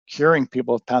been curing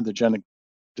people with pathogenic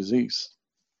disease.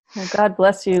 Well, God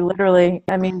bless you, literally.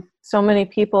 I mean, so many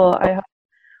people I hope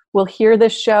will hear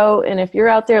this show, and if you're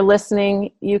out there listening,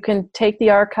 you can take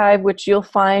the archive, which you'll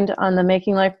find on the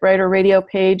Making Life Brighter radio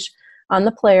page on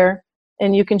the player,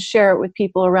 and you can share it with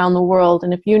people around the world.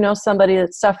 And if you know somebody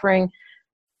that's suffering,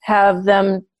 have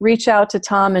them reach out to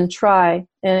Tom and try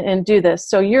and do this.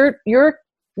 So you're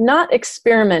not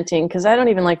experimenting, because I don't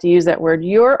even like to use that word.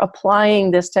 You're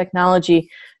applying this technology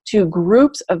to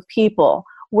groups of people.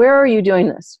 Where are you doing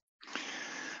this?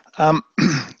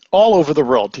 All over the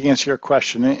world, to answer your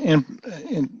question.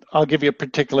 And I'll give you a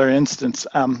particular instance.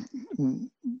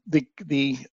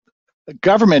 The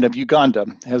government of Uganda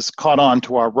has caught on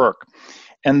to our work.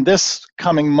 And this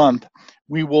coming month,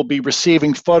 we will be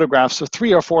receiving photographs of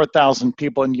 3,000 or 4,000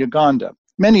 people in Uganda.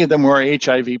 Many of them were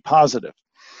HIV positive.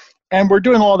 And we're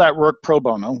doing all that work pro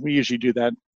bono. We usually do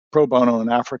that pro bono in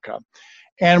Africa.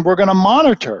 And we're going to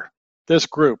monitor this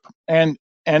group. And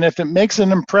if it makes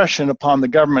an impression upon the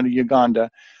government of Uganda,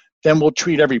 then we'll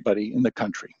treat everybody in the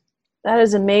country. That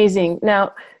is amazing.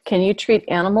 Now, can you treat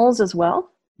animals as well?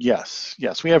 Yes.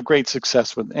 We have great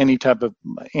success with any type of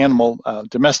animal,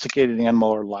 domesticated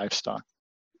animal or livestock.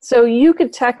 So you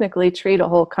could technically treat a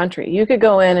whole country. You could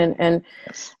go in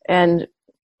and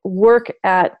work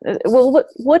at, well,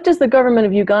 what does the government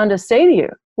of Uganda say to you?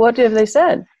 What have they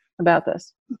said about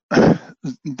this?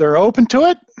 They're open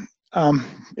to it.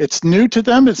 It's new to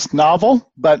them. It's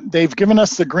novel, but they've given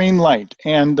us the green light.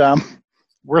 And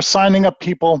we're signing up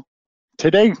people.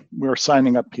 Today, we're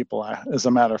signing up people, as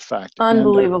a matter of fact.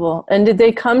 Unbelievable. And did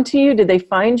they come to you? Did they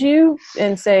find you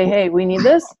and say, hey, we need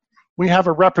this? We have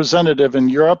a representative in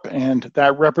Europe, and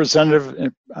that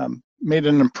representative made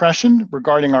an impression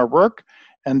regarding our work.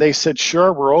 And they said,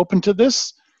 sure, we're open to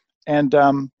this. And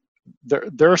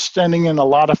they're sending in a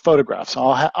lot of photographs.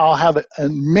 I'll have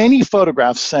many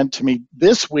photographs sent to me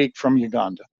this week from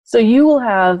Uganda. So you will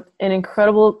have an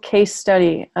incredible case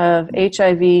study of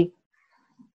HIV.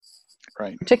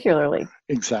 Right. Particularly.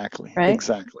 Exactly. Right?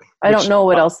 Exactly. I don't know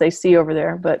what else they see over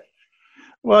there, but.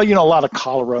 Well, a lot of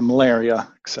cholera, malaria,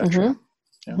 etc. Mm-hmm.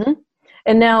 Yeah. Mm-hmm.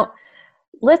 And now,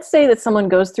 let's say that someone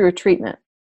goes through a treatment,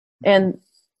 and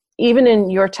even in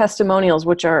your testimonials,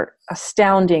 which are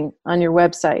astounding on your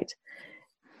website,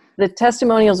 the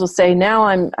testimonials will say, now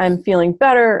I'm feeling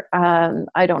better,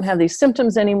 I don't have these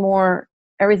symptoms anymore,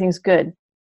 everything's good.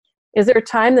 Is there a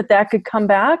time that could come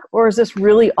back, or is this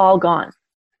really all gone?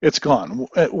 It's gone.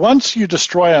 Once you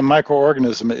destroy a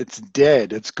microorganism, it's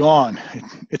dead. It's gone.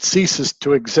 It ceases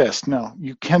to exist. Now,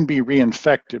 you can be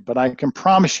reinfected, but I can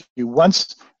promise you,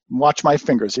 watch my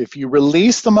fingers, if you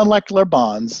release the molecular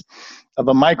bonds of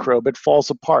a microbe, it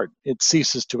falls apart. It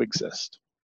ceases to exist.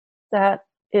 That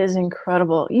is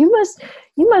incredible. You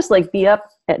must like be up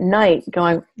at night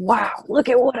going, wow, look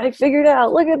at what I figured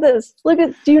out. Look at this.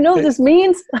 Do you know what this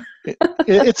means?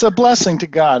 It's a blessing to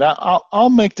God. I'll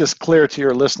make this clear to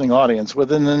your listening audience.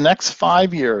 Within the next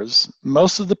 5 years,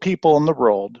 most of the people in the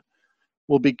world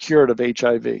will be cured of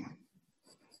HIV. The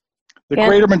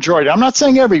greater majority. I'm not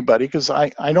saying everybody, because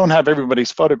I don't have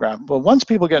everybody's photograph, but once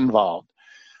people get involved,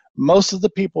 most of the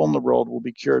people in the world will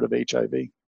be cured of HIV.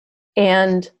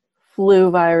 And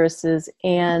flu viruses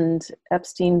and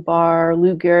Epstein-Barr,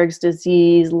 Lou Gehrig's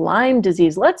disease, Lyme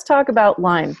disease. Let's talk about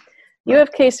Lyme. You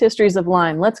have case histories of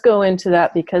Lyme. Let's go into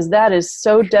that, because that is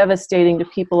so devastating to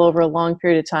people over a long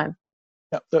period of time.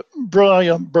 Yeah, the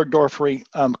Borrelia burgdorferi,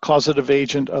 causative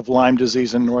agent of Lyme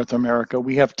disease in North America.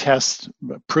 We have tests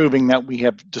proving that we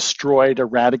have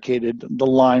eradicated the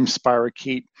Lyme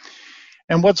spirochete.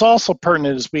 And what's also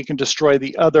pertinent is we can destroy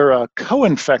the other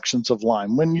co-infections of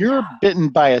Lyme. When you're bitten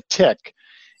by a tick,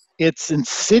 it's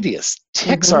insidious.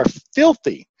 Ticks are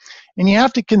filthy. And you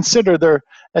have to consider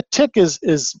a tick is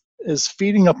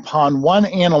feeding upon one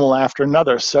animal after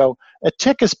another. So a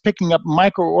tick is picking up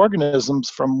microorganisms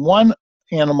from one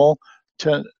animal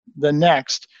to the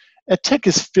next. A tick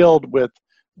is filled with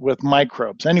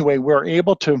microbes. Anyway, we're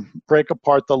able to break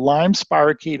apart the Lyme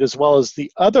spirochete as well as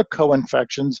the other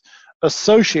co-infections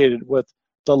associated with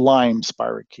the Lyme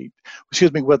spirochete,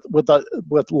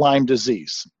 with Lyme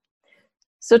disease.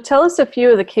 So tell us a few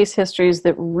of the case histories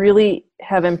that really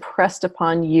have impressed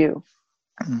upon you.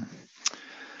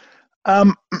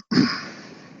 I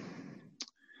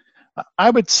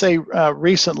would say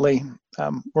recently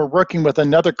we're working with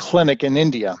another clinic in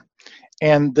India,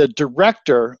 and the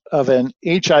director of an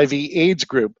HIV/AIDS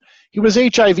group, he was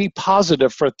HIV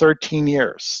positive for 13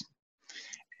 years.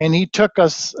 And he took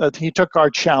our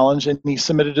challenge and he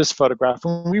submitted his photograph,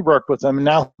 and we worked with him. And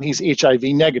now he's HIV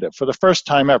negative for the first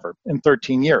time ever in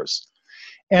 13 years.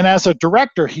 And as a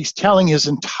director, he's telling his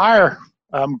entire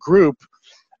group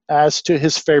as to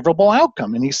his favorable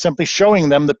outcome. And he's simply showing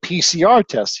them the PCR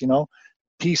test,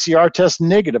 PCR test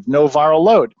negative, no viral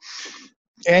load.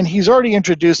 And he's already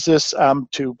introduced this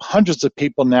to hundreds of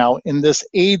people now in this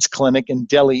AIDS clinic in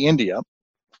Delhi, India.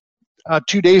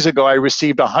 2 days ago, I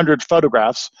received 100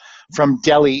 photographs from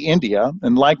Delhi, India,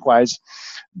 and likewise,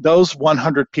 those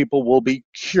 100 people will be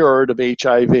cured of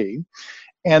HIV.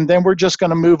 And then we're just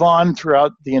going to move on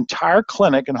throughout the entire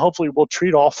clinic, and hopefully we'll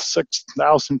treat all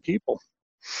 6,000 people.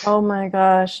 Oh my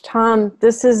gosh, Tom,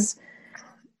 this is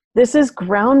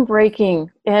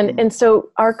groundbreaking. And so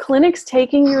are clinics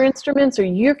taking your instruments, or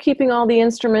you're keeping all the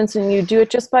instruments and you do it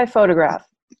just by photograph?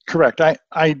 Correct.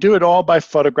 I do it all by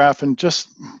photograph, and just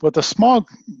with a small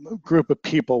group of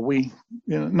people,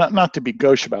 not to be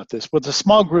gauche about this, with a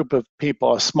small group of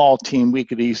people, a small team, we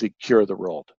could easily cure the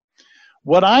world.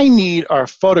 What I need are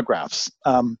photographs.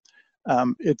 I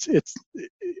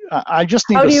just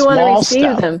need a small step. How do you want to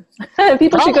receive them?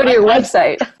 People should go to your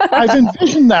website. I've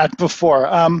envisioned that before.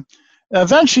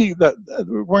 Eventually,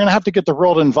 we're going to have to get the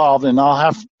world involved, and I'll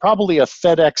have probably a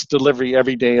FedEx delivery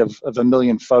every day of 1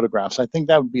 million photographs. I think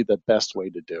that would be the best way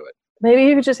to do it. Maybe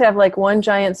you could just have like one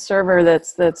giant server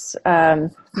that's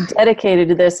dedicated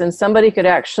to this, and somebody could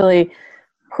actually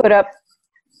put up,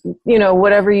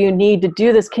 whatever you need to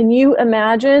do this. Can you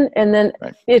imagine? And then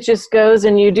It just goes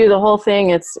and you do the whole thing.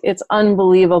 It's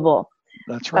unbelievable.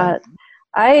 That's right.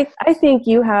 I think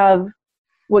you have,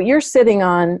 what you're sitting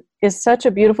on is such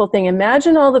a beautiful thing.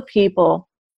 Imagine all the people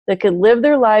that could live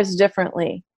their lives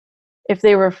differently if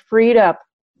they were freed up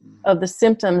of the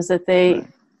symptoms that they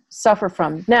suffer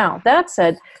from. Now, that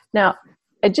said,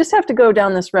 I just have to go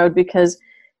down this road because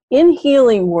in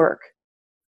healing work,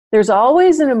 there's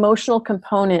always an emotional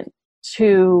component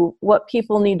to what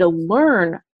people need to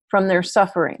learn from their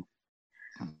suffering.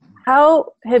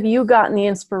 How have you gotten the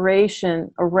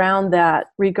inspiration around that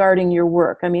regarding your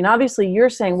work? I mean, obviously you're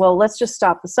saying, well, let's just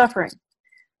stop the suffering.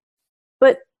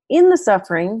 But in the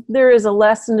suffering, there is a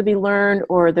lesson to be learned,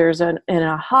 or there's an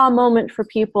aha moment for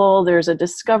people. There's a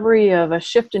discovery of a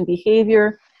shift in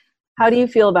behavior. How do you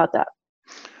feel about that?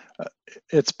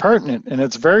 It's pertinent and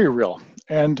it's very real.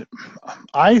 And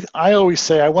I always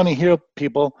say I want to heal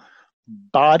people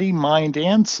body, mind,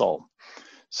 and soul.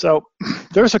 So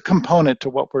there's a component to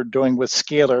what we're doing with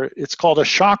scalar. It's called a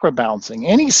chakra balancing.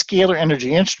 Any scalar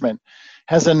energy instrument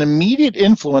has an immediate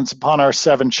influence upon our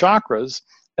 7 chakras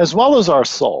as well as our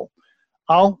soul.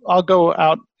 I'll go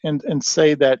out and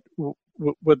say that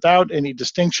without any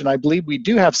distinction, I believe we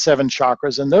do have 7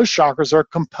 chakras, and those chakras are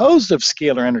composed of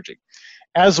scalar energy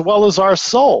as well as our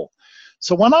soul.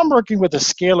 So when I'm working with a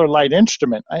scalar light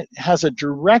instrument, it has a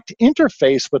direct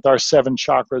interface with our 7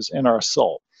 chakras and our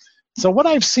soul. So what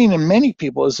I've seen in many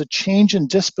people is a change in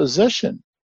disposition,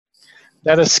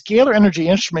 that a scalar energy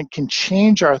instrument can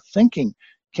change our thinking,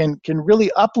 can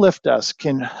really uplift us,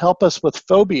 can help us with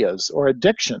phobias or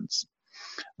addictions.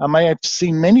 I have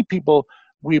seen many people,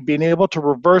 we've been able to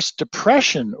reverse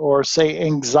depression or say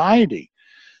anxiety.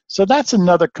 So that's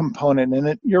another component,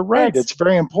 and you're right, it's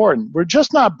very important. We're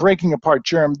just not breaking apart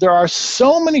germ. There are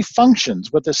so many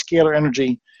functions with the scalar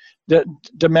energy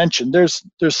dimension. There's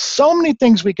so many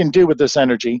things we can do with this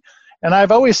energy, and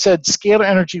I've always said scalar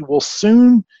energy will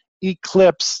soon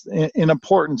eclipse in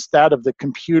importance that of the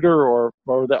computer or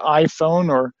the iPhone.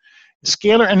 Or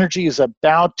scalar energy is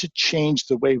about to change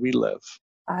the way we live.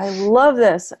 I love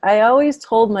this. I always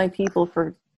told my people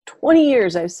for 20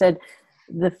 years, I've said,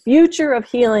 the future of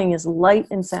healing is light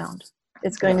and sound.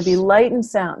 It's going to be light and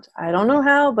sound. I don't know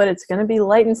how, but it's going to be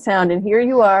light and sound. And here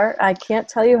you are. I can't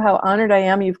tell you how honored I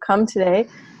am you've come today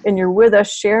and you're with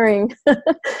us sharing.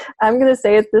 I'm going to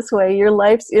say it this way, your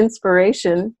life's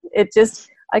inspiration.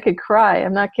 I could cry.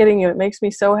 I'm not kidding you. It makes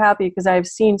me so happy because I've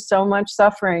seen so much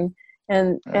suffering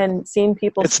and seen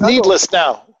people struggle. Needless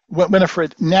now.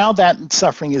 Winifred, now that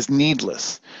suffering is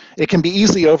needless. It can be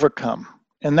easily overcome.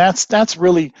 And that's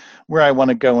really where I want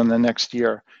to go in the next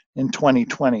year, in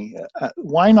 2020.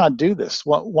 Why not do this?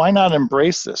 Why not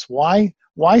embrace this? Why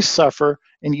suffer?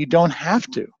 And you don't have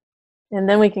to. And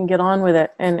then we can get on with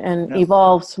it and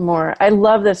evolve some more. I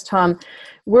love this, Tom.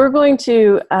 We're going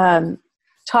to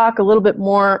talk a little bit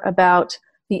more about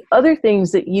the other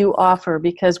things that you offer,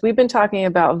 because we've been talking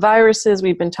about viruses,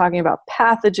 we've been talking about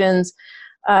pathogens.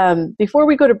 Before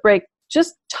we go to break,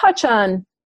 just touch on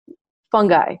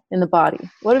fungi in the body.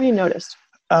 What have you noticed?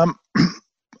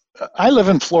 I live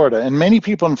in Florida, and many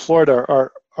people in Florida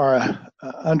are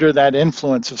under that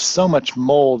influence of so much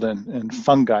mold and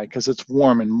fungi because it's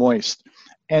warm and moist.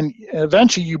 And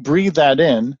eventually you breathe that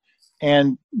in,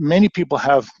 and many people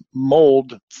have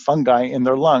mold fungi in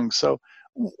their lungs. So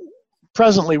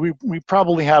presently we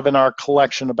probably have in our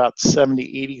collection about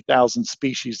 70,000, 80,000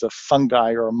 species of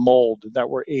fungi or mold that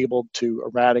we're able to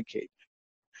eradicate.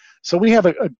 So we have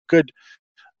a good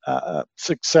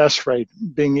success rate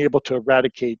being able to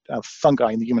eradicate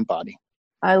fungi in the human body.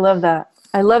 I love that.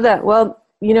 I love that. Well,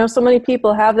 so many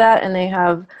people have that, and they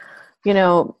have,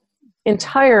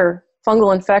 entire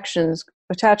fungal infections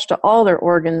attached to all their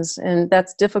organs, and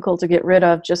that's difficult to get rid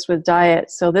of just with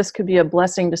diet. So this could be a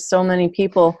blessing to so many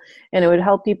people, and it would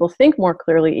help people think more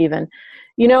clearly even.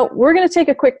 We're going to take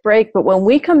a quick break, but when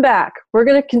we come back, we're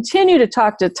going to continue to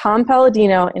talk to Tom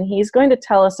Palladino, and he's going to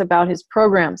tell us about his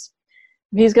programs.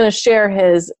 He's going to share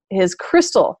his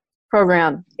crystal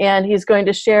program, and he's going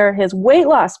to share his weight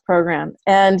loss program,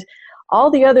 and all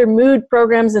the other mood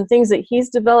programs and things that he's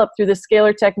developed through the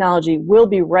scalar technology. We'll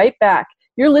be right back.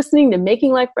 You're listening to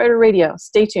Making Life Brighter Radio.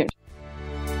 Stay tuned.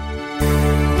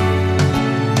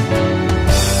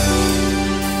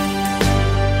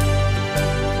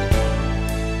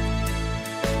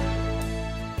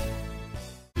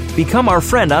 Become our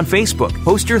friend on Facebook.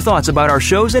 Post your thoughts about our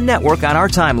shows and network on our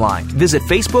timeline. Visit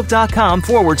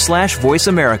facebook.com/Voice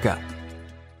America.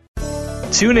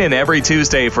 Tune in every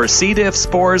Tuesday for C. diff,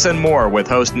 spores, and more with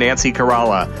host Nancy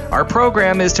Caralla. Our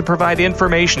program is to provide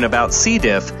information about C.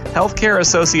 diff,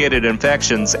 healthcare-associated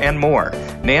infections, and more.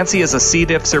 Nancy is a C.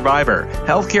 diff survivor,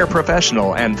 healthcare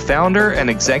professional, and founder and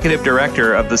executive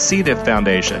director of the C. diff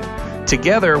Foundation.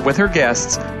 Together with her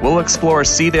guests, we'll explore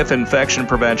C. diff infection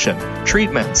prevention,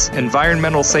 treatments,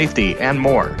 environmental safety, and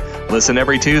more. Listen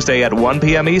every Tuesday at 1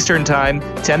 p.m. Eastern Time,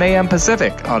 10 a.m.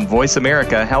 Pacific on Voice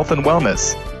America Health and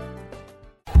Wellness.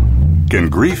 Can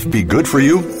grief be good for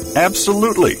you?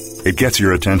 Absolutely. It gets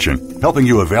your attention, helping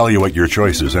you evaluate your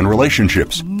choices and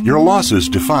relationships. Your losses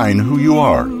define who you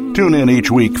are. Tune in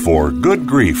each week for Good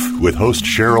Grief with host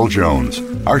Cheryl Jones.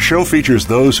 Our show features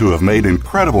those who have made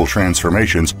incredible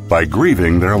transformations by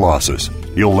grieving their losses.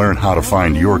 You'll learn how to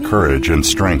find your courage and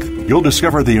strength. You'll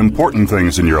discover the important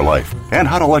things in your life and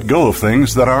how to let go of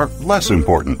things that are less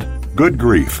important. Good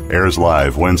Grief airs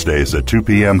live Wednesdays at 2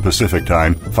 p.m. Pacific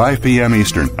Time, 5 p.m.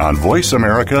 Eastern on Voice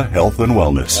America Health and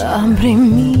Wellness.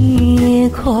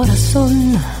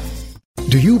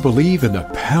 Do you believe in the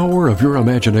power of your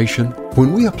imagination?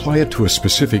 When we apply it to a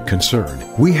specific concern,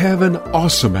 we have an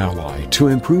awesome ally to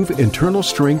improve internal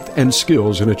strength and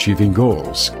skills in achieving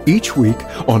goals. Each week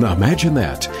on Imagine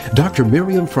That, Dr.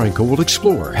 Miriam Franco will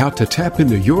explore how to tap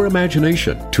into your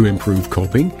imagination to improve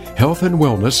coping, health, and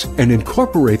wellness, and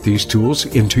incorporate these tools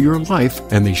into your life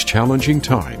and these challenging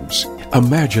times.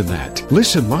 Imagine That.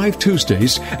 Listen live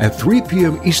Tuesdays at 3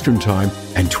 p.m. Eastern Time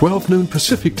and 12 noon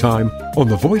Pacific Time on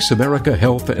the Voice America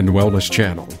Health and Wellness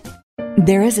channel.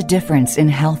 There is a difference in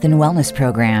health and wellness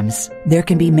programs. There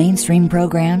can be mainstream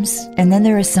programs, and then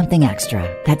there is something extra.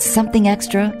 That something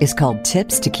extra is called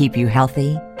Tips to Keep You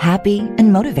Healthy, Happy,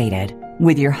 and Motivated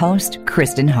with your host,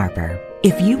 Kristen Harper.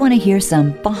 If you want to hear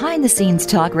some behind-the-scenes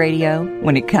talk radio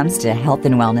when it comes to health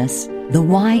and wellness, the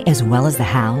why as well as the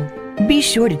how, be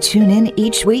sure to tune in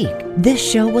each week. This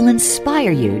show will inspire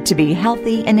you to be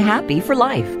healthy and happy for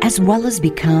life, as well as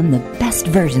become the best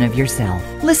version of yourself.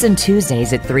 Listen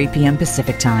Tuesdays at 3 p.m.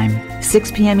 Pacific Time,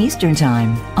 6 p.m. Eastern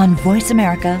Time on Voice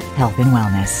America Health and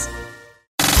Wellness.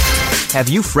 Have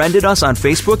you friended us on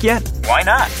Facebook yet? Why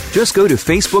not? Just go to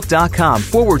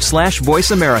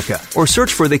facebook.com/Voice America or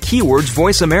search for the keywords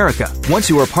Voice America. Once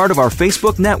you are part of our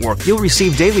Facebook network, you'll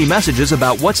receive daily messages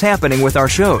about what's happening with our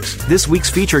shows, this week's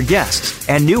featured guests,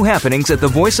 and new happenings at the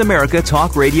Voice America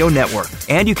Talk Radio Network.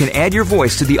 And you can add your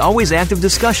voice to the always active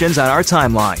discussions on our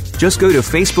timeline. Just go to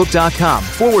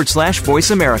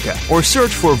facebook.com/Voice America or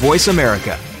search for Voice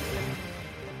America.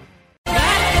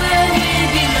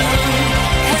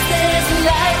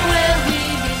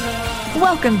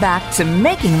 Welcome back to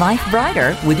Making Life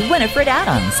Brighter with Winifred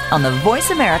Adams on the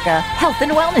Voice America Health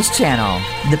and Wellness channel,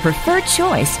 the preferred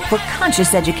choice for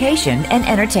conscious education and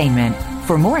entertainment.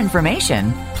 For more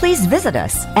information, please visit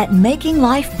us at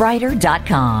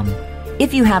makinglifebrighter.com.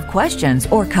 If you have questions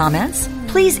or comments,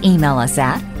 please email us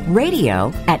at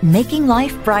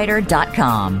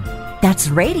radio@makinglifebrighter.com. That's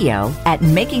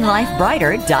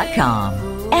radio@makinglifebrighter.com.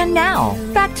 And now,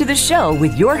 back to the show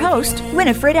with your host,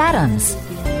 Winifred Adams.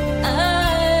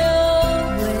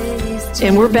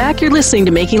 And we're back. You're listening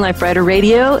to Making Life Brighter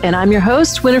Radio, and I'm your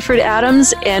host, Winifred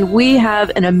Adams, and we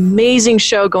have an amazing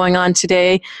show going on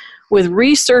today with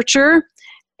researcher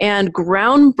and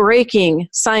groundbreaking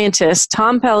scientist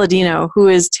Tom Paladino, who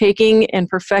is taking and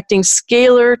perfecting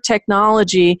scalar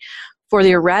technology for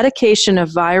the eradication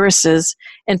of viruses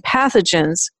and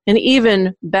pathogens and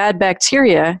even bad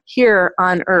bacteria here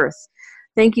on Earth.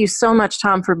 Thank you so much,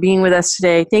 Tom, for being with us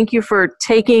today. Thank you for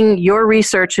taking your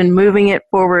research and moving it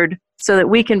forward so that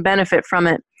we can benefit from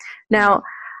it. Now,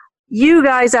 you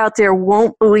guys out there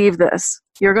won't believe this.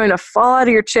 You're going to fall out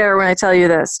of your chair when I tell you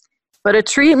this. But a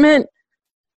treatment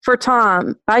for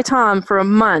Tom for a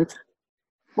month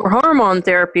for hormone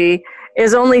therapy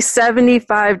is only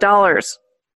 $75.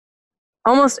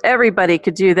 Almost everybody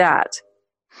could do that.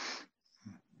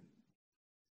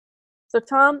 So,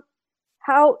 Tom,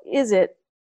 how is it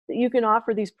that you can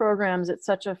offer these programs at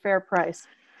such a fair price?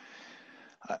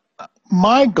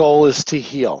 My goal is to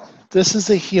heal. This is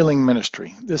a healing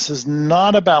ministry. This is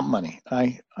not about money.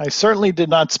 I certainly did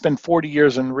not spend 40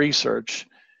 years in research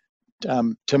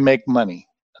to make money.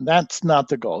 That's not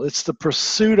the goal. It's the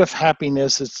pursuit of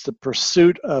happiness. It's the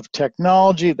pursuit of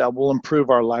technology that will improve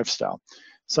our lifestyle.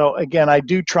 So again, I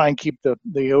do try and keep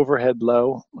the overhead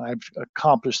low. I've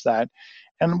accomplished that.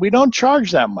 And we don't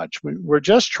charge that much. We're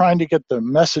just trying to get the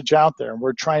message out there.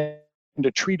 We're trying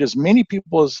to treat as many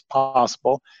people as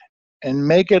possible and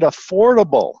make it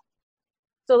affordable.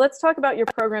 So let's talk about your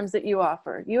programs that you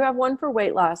offer. You have one for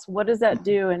weight loss. What does that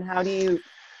do, and how do you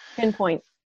pinpoint?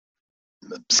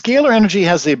 Scalar energy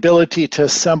has the ability to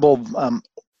assemble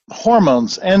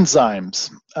hormones,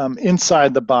 enzymes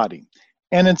inside the body.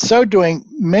 And in so doing,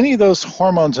 many of those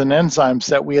hormones and enzymes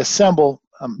that we assemble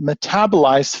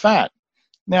metabolize fat.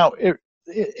 Now,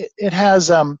 it has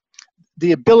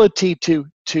the ability to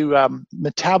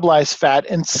metabolize fat,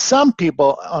 and some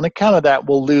people, on account of that,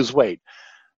 will lose weight.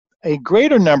 A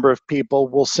greater number of people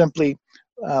will simply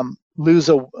lose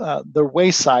their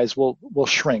waist size will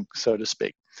shrink, so to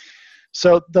speak.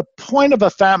 So the point of a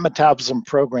fat metabolism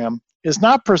program is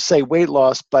not per se weight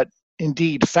loss, but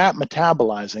indeed fat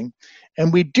metabolizing.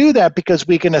 And we do that because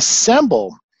we can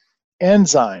assemble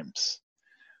enzymes,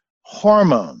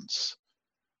 hormones,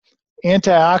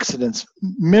 antioxidants,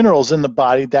 minerals in the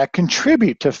body that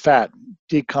contribute to fat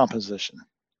decomposition.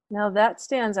 Now that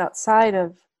stands outside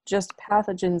of just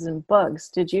pathogens and bugs.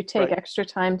 Did you take extra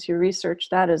time to research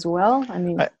that as well? I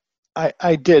mean,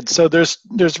 I did. So there's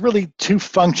really two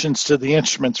functions to the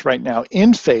instruments right now.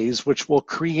 In phase, which will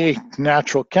create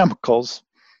natural chemicals,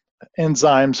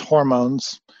 enzymes,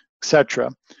 hormones,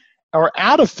 etc., or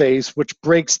out of phase, which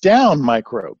breaks down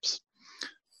microbes.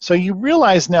 So you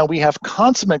realize now we have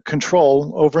consummate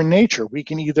control over nature. We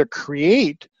can either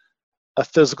create a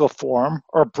physical form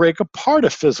or break apart a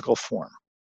physical form.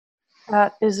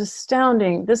 That is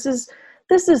astounding. This is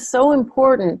so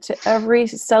important to every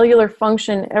cellular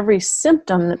function, every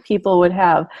symptom that people would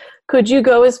have. Could you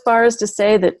go as far as to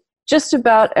say that just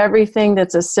about everything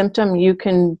that's a symptom you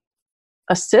can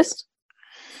assist?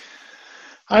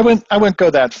 I wouldn't go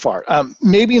that far.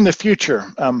 Maybe in the future,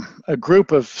 a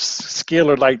group of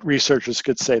scalar light researchers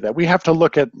could say that. We have to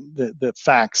look at the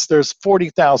facts. There's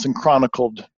 40,000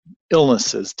 chronicled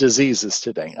illnesses, diseases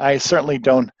today. I certainly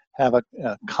don't have a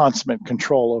consummate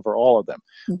control over all of them.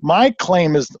 My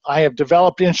claim is I have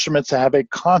developed instruments that have a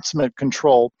consummate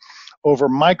control over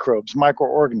microbes,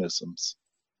 microorganisms.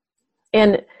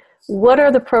 And what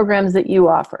are the programs that you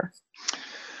offer?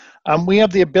 We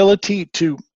have the ability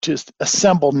to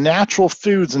assemble natural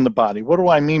foods in the body. What do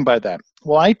I mean by that?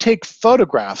 Well, I take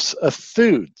photographs of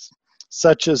foods,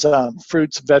 such as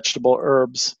fruits, vegetable,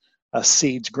 herbs,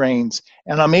 seeds, grains,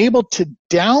 and I'm able to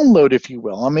download, if you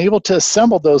will, I'm able to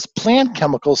assemble those plant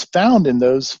chemicals found in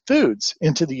those foods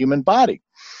into the human body.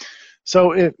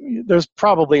 So there's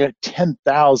probably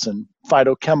 10,000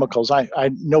 phytochemicals.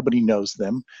 Nobody knows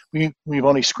them. We've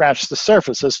only scratched the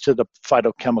surface as to the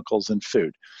phytochemicals in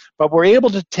food. But we're able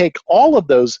to take all of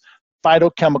those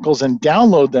phytochemicals and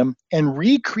download them and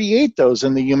recreate those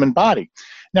in the human body.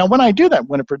 Now, when I do that,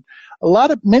 Winifred,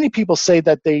 many people say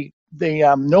that they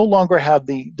no longer have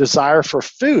the desire for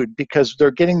food because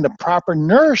they're getting the proper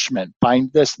nourishment by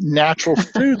this natural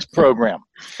foods program.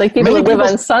 Like people who live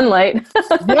on sunlight.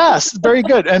 Yes, very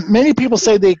good. And many people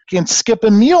say they can skip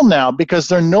a meal now because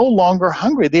they're no longer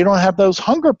hungry. They don't have those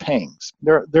hunger pangs.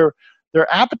 Their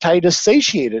appetite is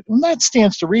satiated. And that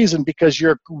stands to reason because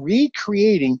you're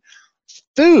recreating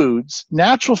foods,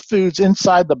 natural foods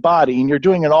inside the body, and you're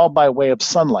doing it all by way of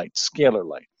sunlight, scalar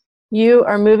light. You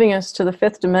are moving us to the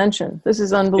fifth dimension. This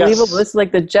is unbelievable. Yes. This is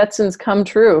like the Jetsons come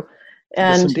true.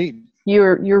 And yes, indeed.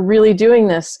 You're really doing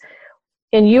this.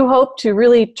 And you hope to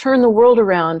really turn the world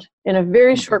around in a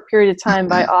very short period of time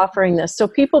by offering this. So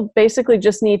people basically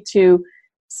just need to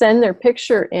send their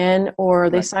picture in, or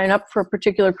they sign up for a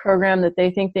particular program that they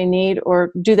think they need,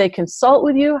 or do they consult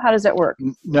with you? How does that work?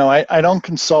 No, I don't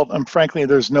consult. Frankly,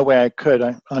 there's no way I could.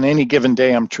 On any given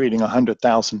day, I'm treating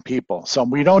 100,000 people. So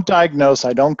we don't diagnose.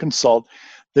 I don't consult.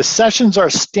 The sessions are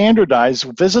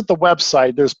standardized. Visit the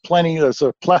website. There's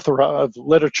a plethora of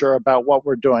literature about what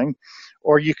we're doing,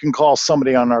 or you can call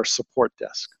somebody on our support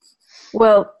desk.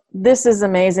 Well, this is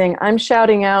amazing. I'm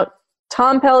shouting out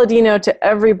Tom Palladino to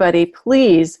everybody.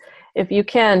 Please, if you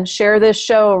can, share this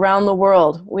show around the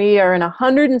world. We are in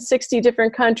 160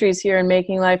 different countries here in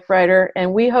Making Life Brighter,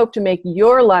 and we hope to make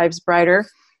your lives brighter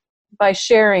by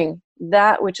sharing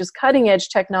that which is cutting edge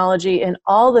technology and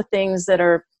all the things that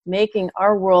are making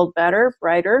our world better,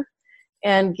 brighter,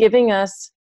 and giving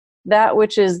us that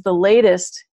which is the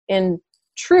latest in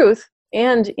truth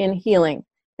and in healing.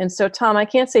 And so, Tom, I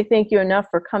can't say thank you enough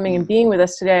for coming and being with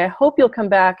us today. I hope you'll come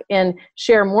back and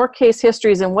share more case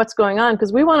histories and what's going on,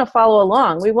 because we want to follow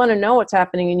along. We want to know what's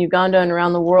happening in Uganda and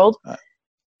around the world.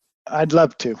 I'd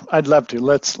love to.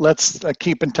 Let's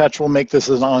keep in touch. We'll make this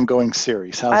an ongoing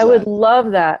series. How's I would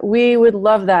love that. We would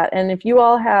love that. And if you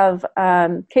all have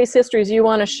case histories you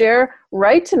want to share,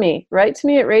 write to me. Write to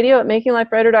me at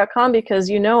radio@makinglifebrighter.com, because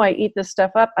you know I eat this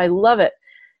stuff up. I love it.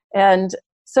 And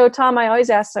so, Tom, I always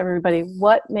ask everybody,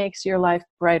 what makes your life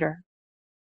brighter?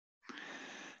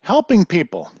 helping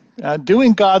people,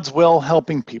 doing God's will,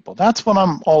 helping people. That's what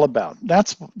I'm all about.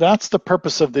 That's the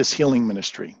purpose of this healing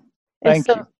ministry. Thank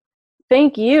you.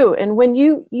 Thank you. And when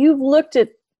you've looked at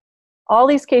all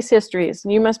these case histories,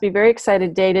 and you must be very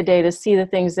excited day to day to see the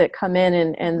things that come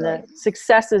in and the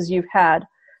successes you've had.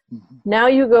 Mm-hmm. Now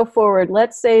you go forward.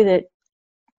 Let's say that,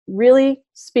 really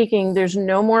speaking, there's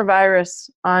no more virus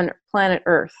on planet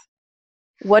Earth.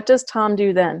 What does Tom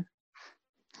do then?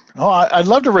 Oh, I'd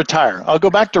love to retire. I'll go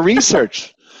back to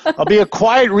research. I'll be a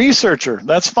quiet researcher.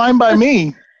 That's fine by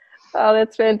me. Oh,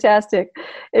 that's fantastic.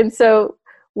 And so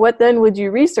what then would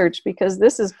you research? Because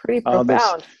this is pretty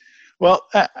profound.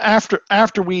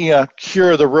 After we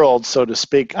cure the world, so to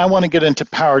speak, I want to get into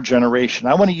power generation.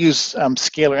 I want to use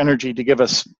scalar energy to give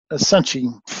us essentially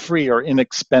free or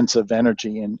inexpensive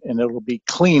energy, and it'll be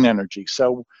clean energy.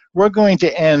 So we're going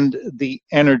to end the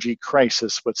energy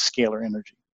crisis with scalar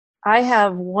energy. I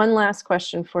have one last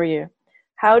question for you.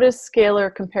 How does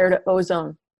scalar compare to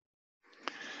ozone?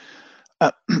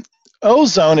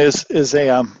 Ozone is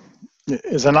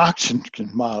an oxygen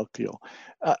molecule.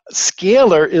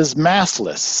 Scalar is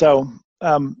massless, so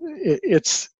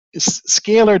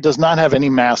scalar does not have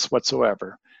any mass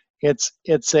whatsoever. It's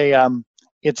an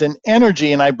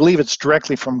energy, and I believe it's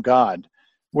directly from God.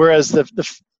 Whereas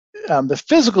the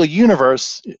physical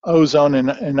universe, ozone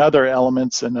and other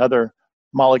elements and other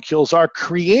molecules are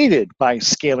created by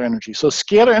scalar energy. So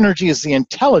scalar energy is the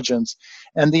intelligence,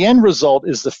 and the end result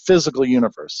is the physical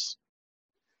universe.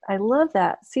 I love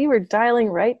that. See, we're dialing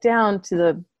right down to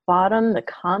the bottom, the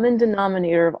common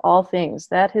denominator of all things.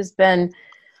 That has been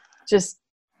just,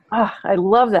 I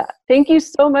love that. Thank you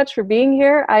so much for being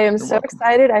here. I am so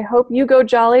excited. I hope you go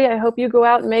jolly. I hope you go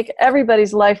out and make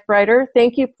everybody's life brighter.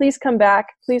 Thank you. Please come back.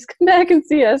 Please come back and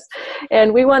see us.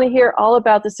 And we want to hear all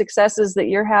about the successes that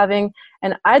you're having.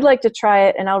 And I'd like to try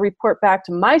it, and I'll report back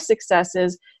to my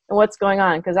successes and what's going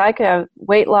on, because I could have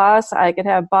weight loss, I could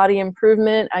have body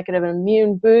improvement, I could have an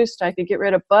immune boost, I could get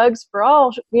rid of bugs for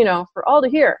all to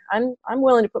hear. I'm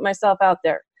willing to put myself out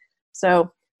there. So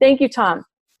thank you, Tom.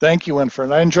 Thank you,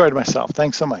 Winfred. I enjoyed myself.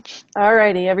 Thanks so much. All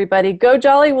righty, everybody. Go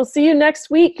jolly. We'll see you next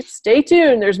week. Stay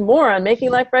tuned. There's more on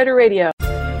Making Life Brighter Radio.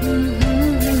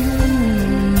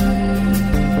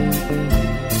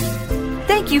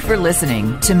 Thank you for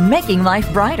listening to Making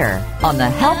Life Brighter on the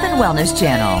Health and Wellness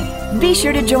Channel. Be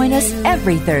sure to join us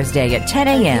every Thursday at 10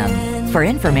 a.m. for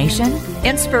information,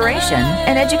 inspiration,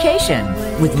 and education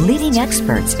with leading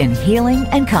experts in healing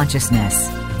and consciousness.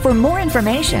 For more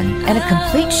information and a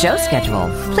complete show schedule,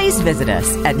 please visit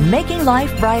us at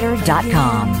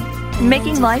makinglifebrighter.com.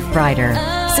 Making Life Brighter,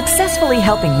 successfully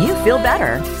helping you feel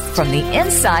better from the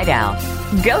inside out.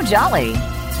 Go jolly!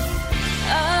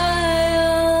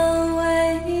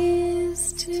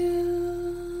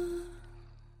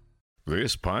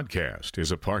 This podcast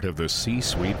is a part of the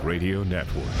C-Suite Radio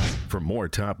Network. For more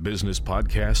top business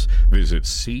podcasts, visit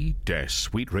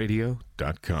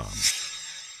c-suiteradio.com.